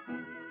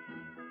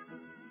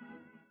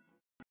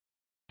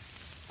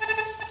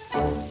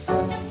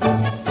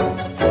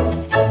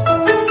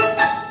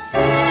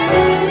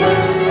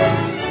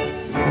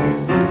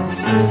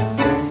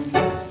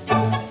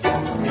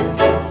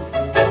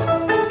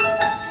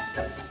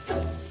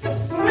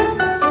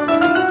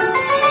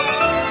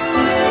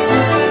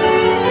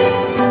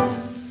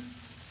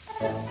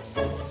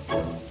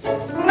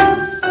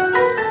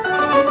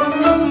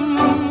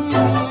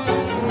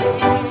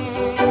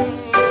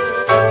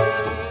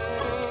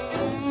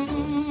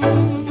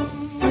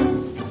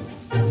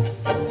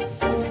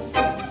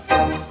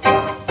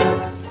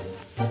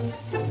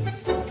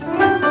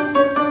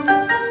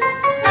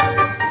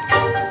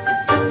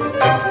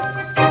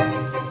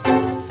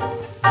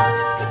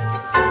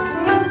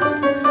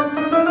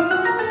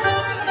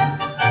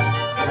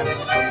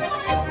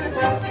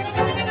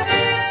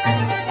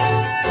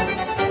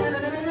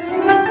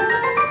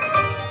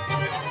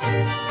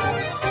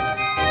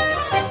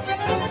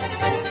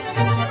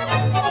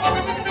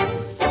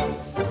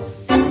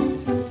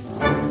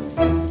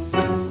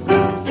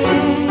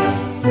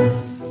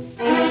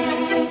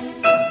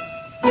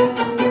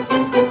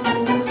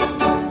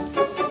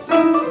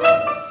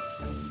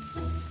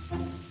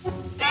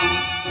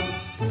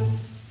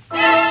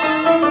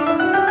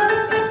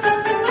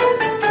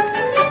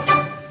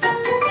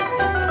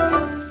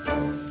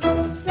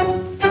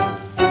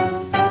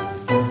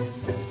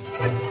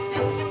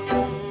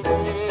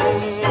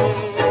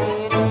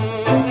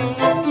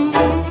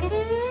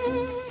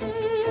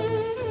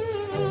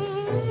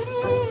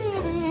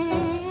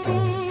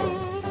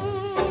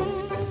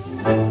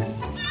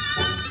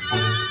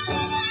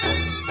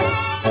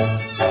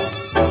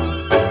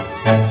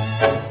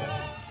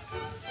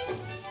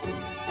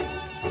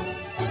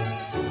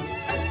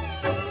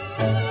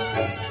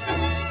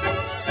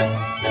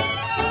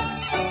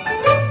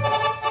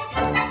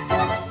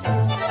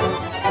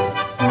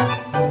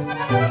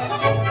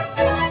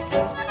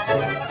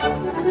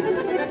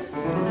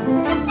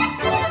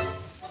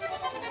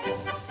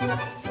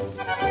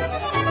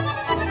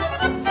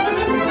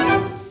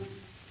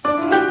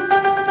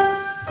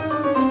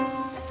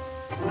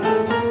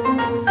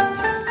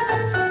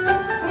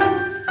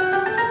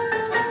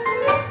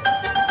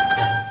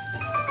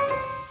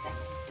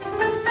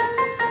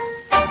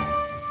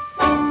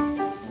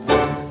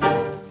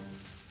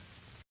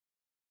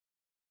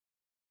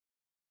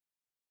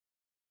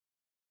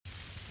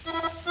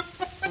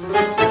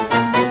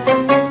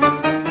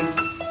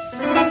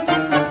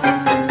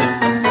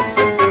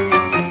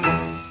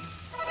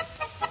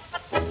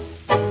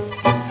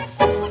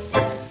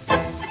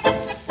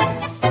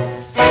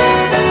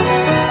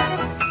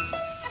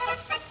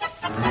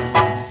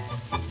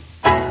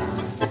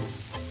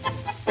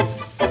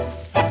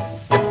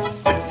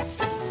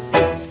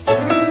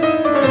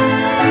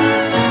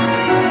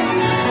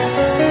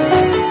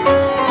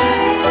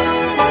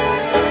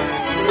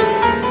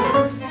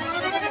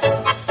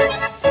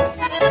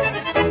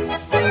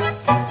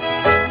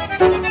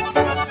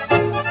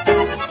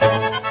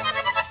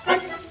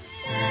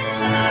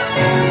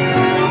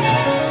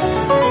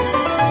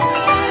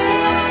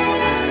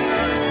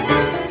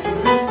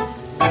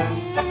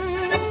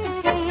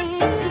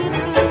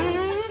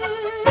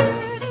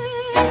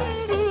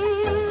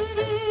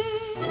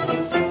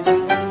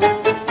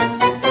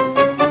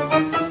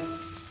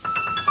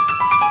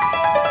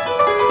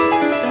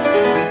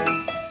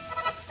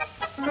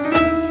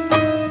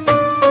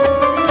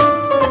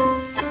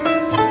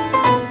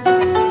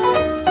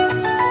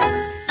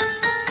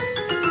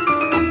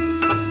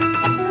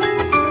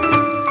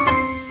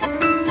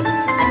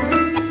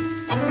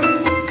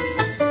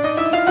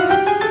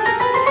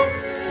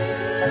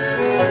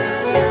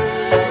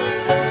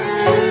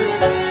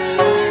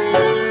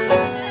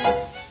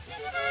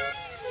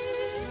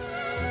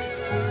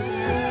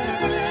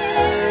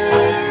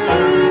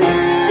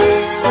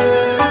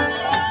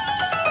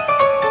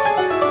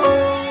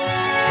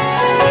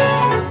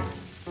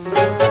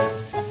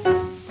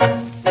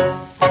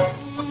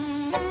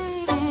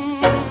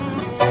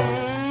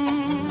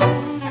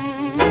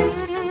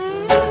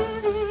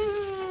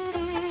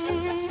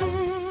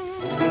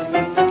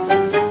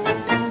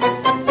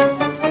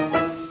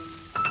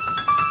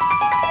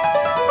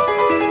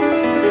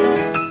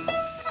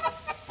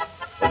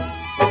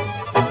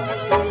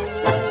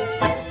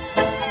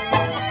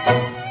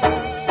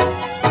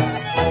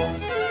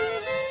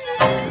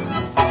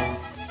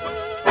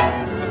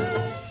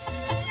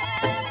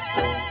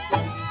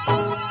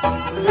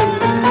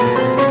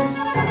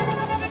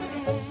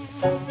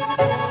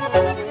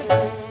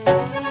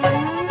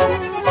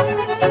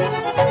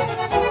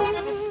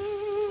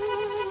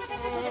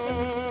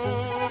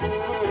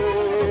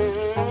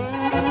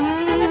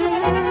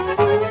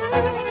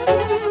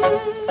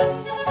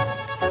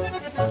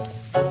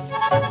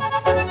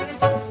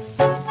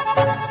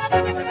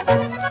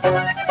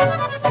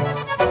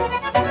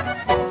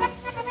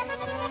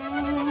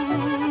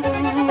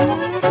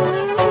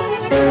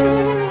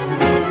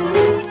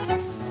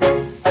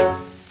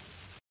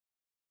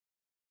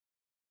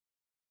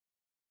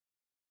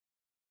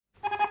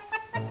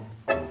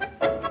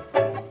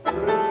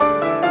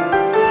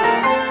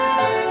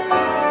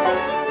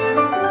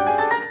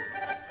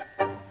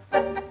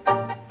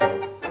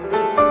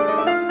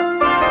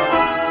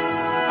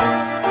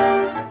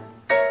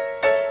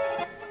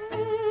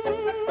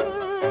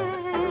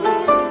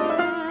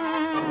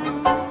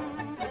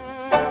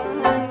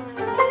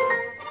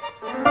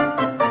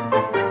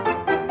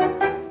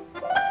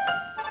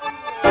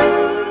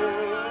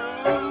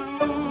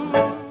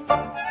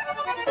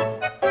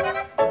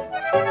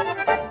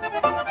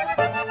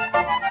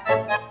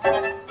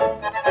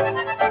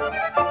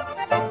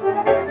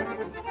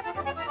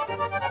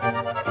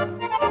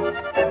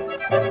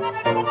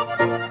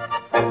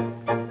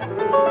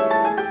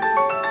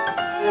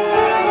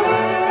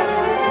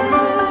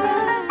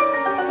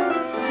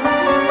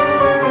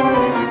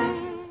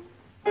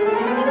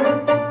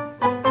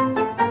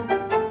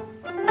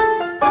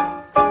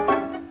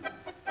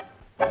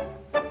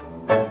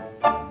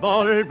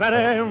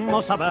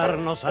 a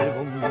vernos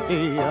algún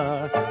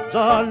día.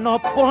 Ya no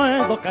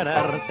puedo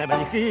quererte, me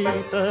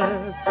dijiste.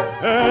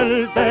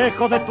 El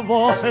dejo de tu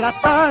voz era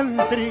tan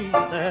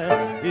triste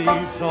y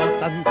yo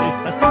tan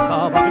triste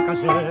estaba que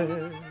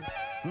callé.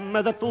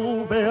 Me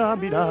detuve a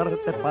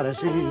mirarte,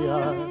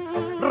 parecía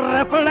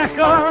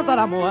reflejada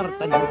la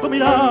muerte en tu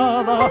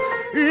mirada,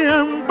 y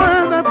en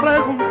vez de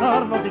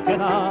preguntar no dije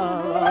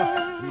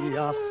nada, y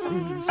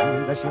así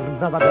sin decir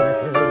nada me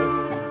dejé.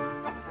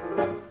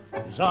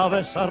 Ya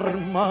ves,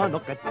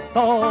 hermano, que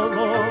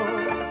todo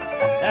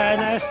en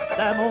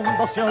este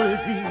mundo se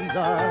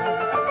olvida,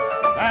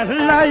 es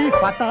ley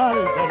fatal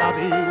de la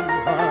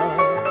vida,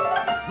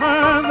 me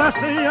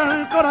decía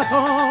el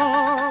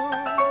corazón.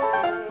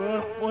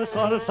 Pues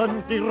al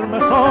sentirme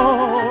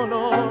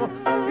solo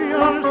y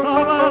al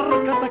saber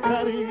que te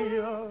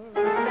quería,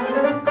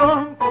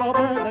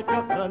 comprobé de que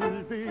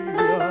aquel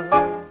día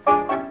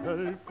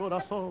el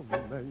corazón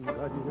me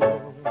engañó.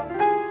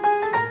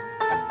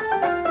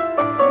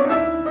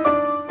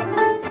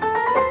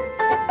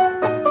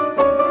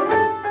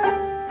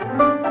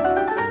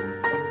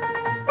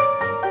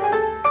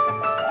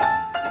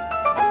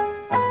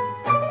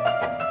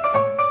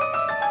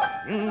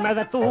 Me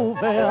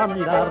detuve a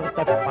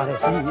mirarte,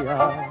 parecía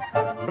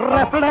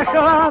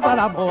reflejada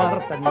la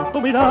muerte en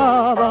tu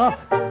mirada,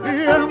 y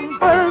en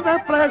vez de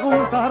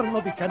preguntar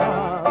no dije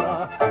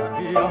nada,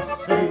 y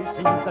así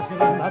sin decir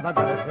nada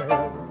me dejé.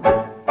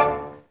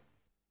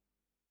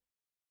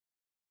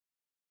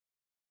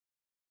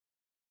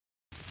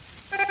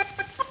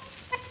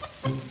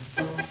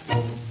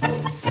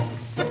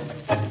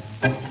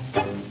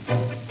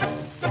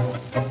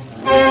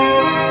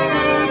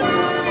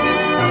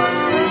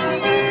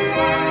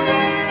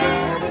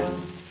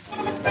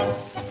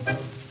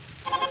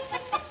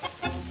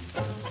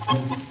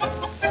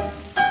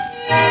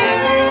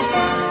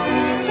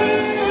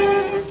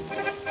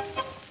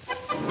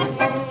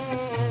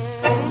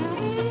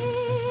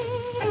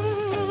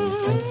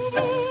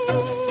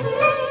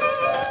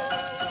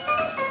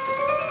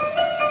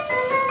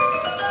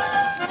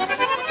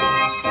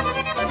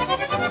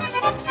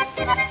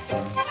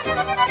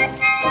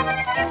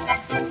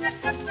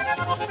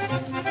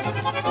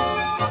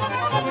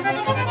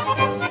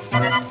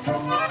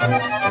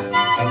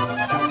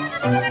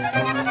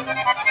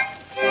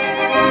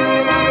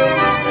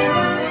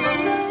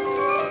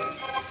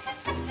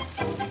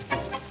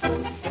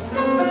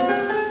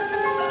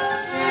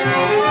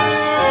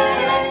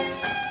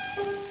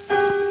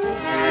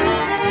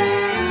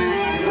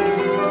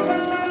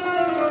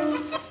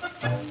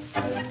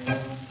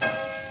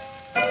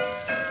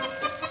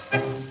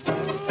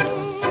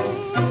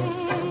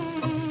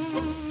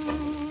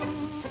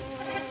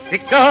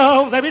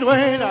 Picao de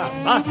viruela,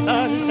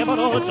 bastante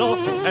morocho,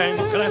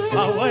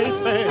 encrespado el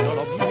pelo,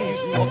 lo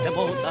mismo que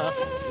bota,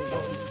 un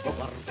hongo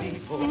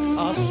barbijo,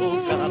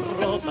 azúcar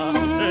rota,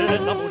 le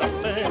da un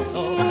aspecto,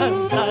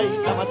 canta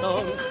y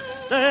camatón,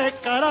 de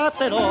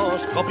carácter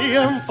osco,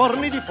 bien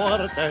fornido y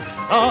fuerte,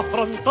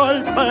 afrontó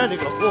el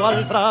peligro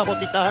cual bravo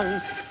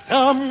titán.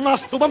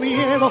 Jamás tuvo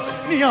miedo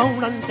ni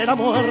aun ante la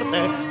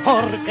muerte,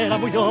 porque era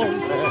muy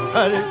hombre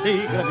el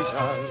tigre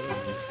Bizán.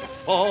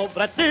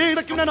 Pobre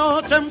tigre que una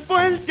noche en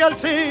Puente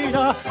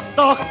Alsina,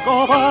 dos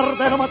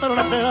cobardes lo mataron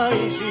a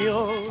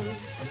traición.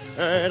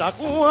 Era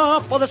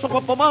guapo de su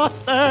cuerpo más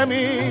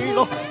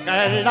temido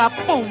que la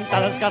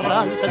punta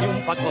desgarrante de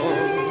un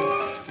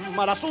facón.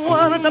 Mala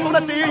suerte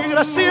pobre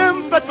tigre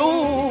siempre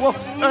tuvo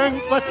en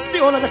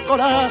cuestiones de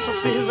corazón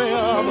y de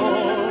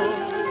amor.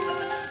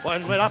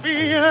 Pues no era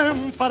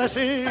bien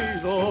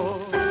parecido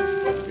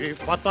y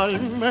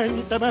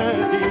fatalmente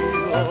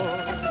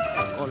metido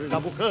con la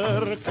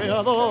mujer que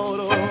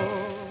adoro.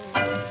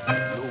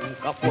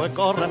 Nunca fue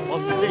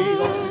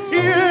correspondido y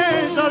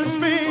ella al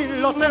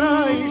fin lo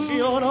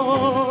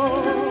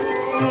traicionó.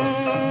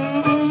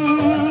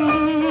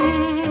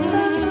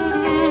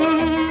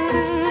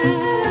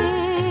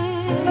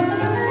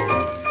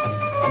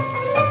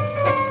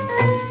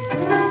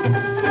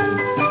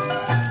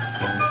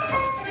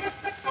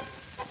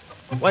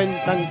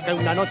 Cuentan que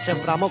una noche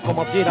bramó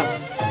como fiera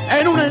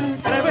en un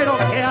entrevero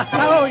que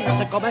hasta hoy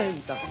se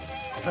comenta.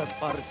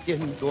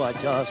 Repartiendo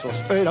hallazgos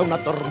era una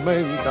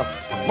tormenta,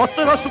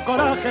 mostró su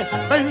coraje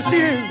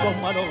venciendo a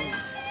un malón.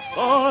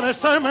 Por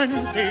esa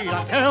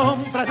mentira que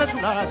hombres de su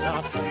raza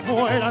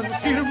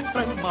mueran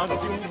siempre en manos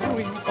de un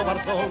ruin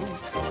cobardón.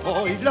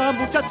 Hoy la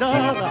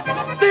muchachada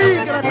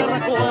tigre te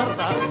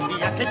recuerda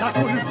y aquella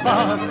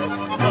culpable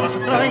no su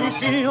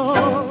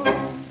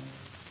traición.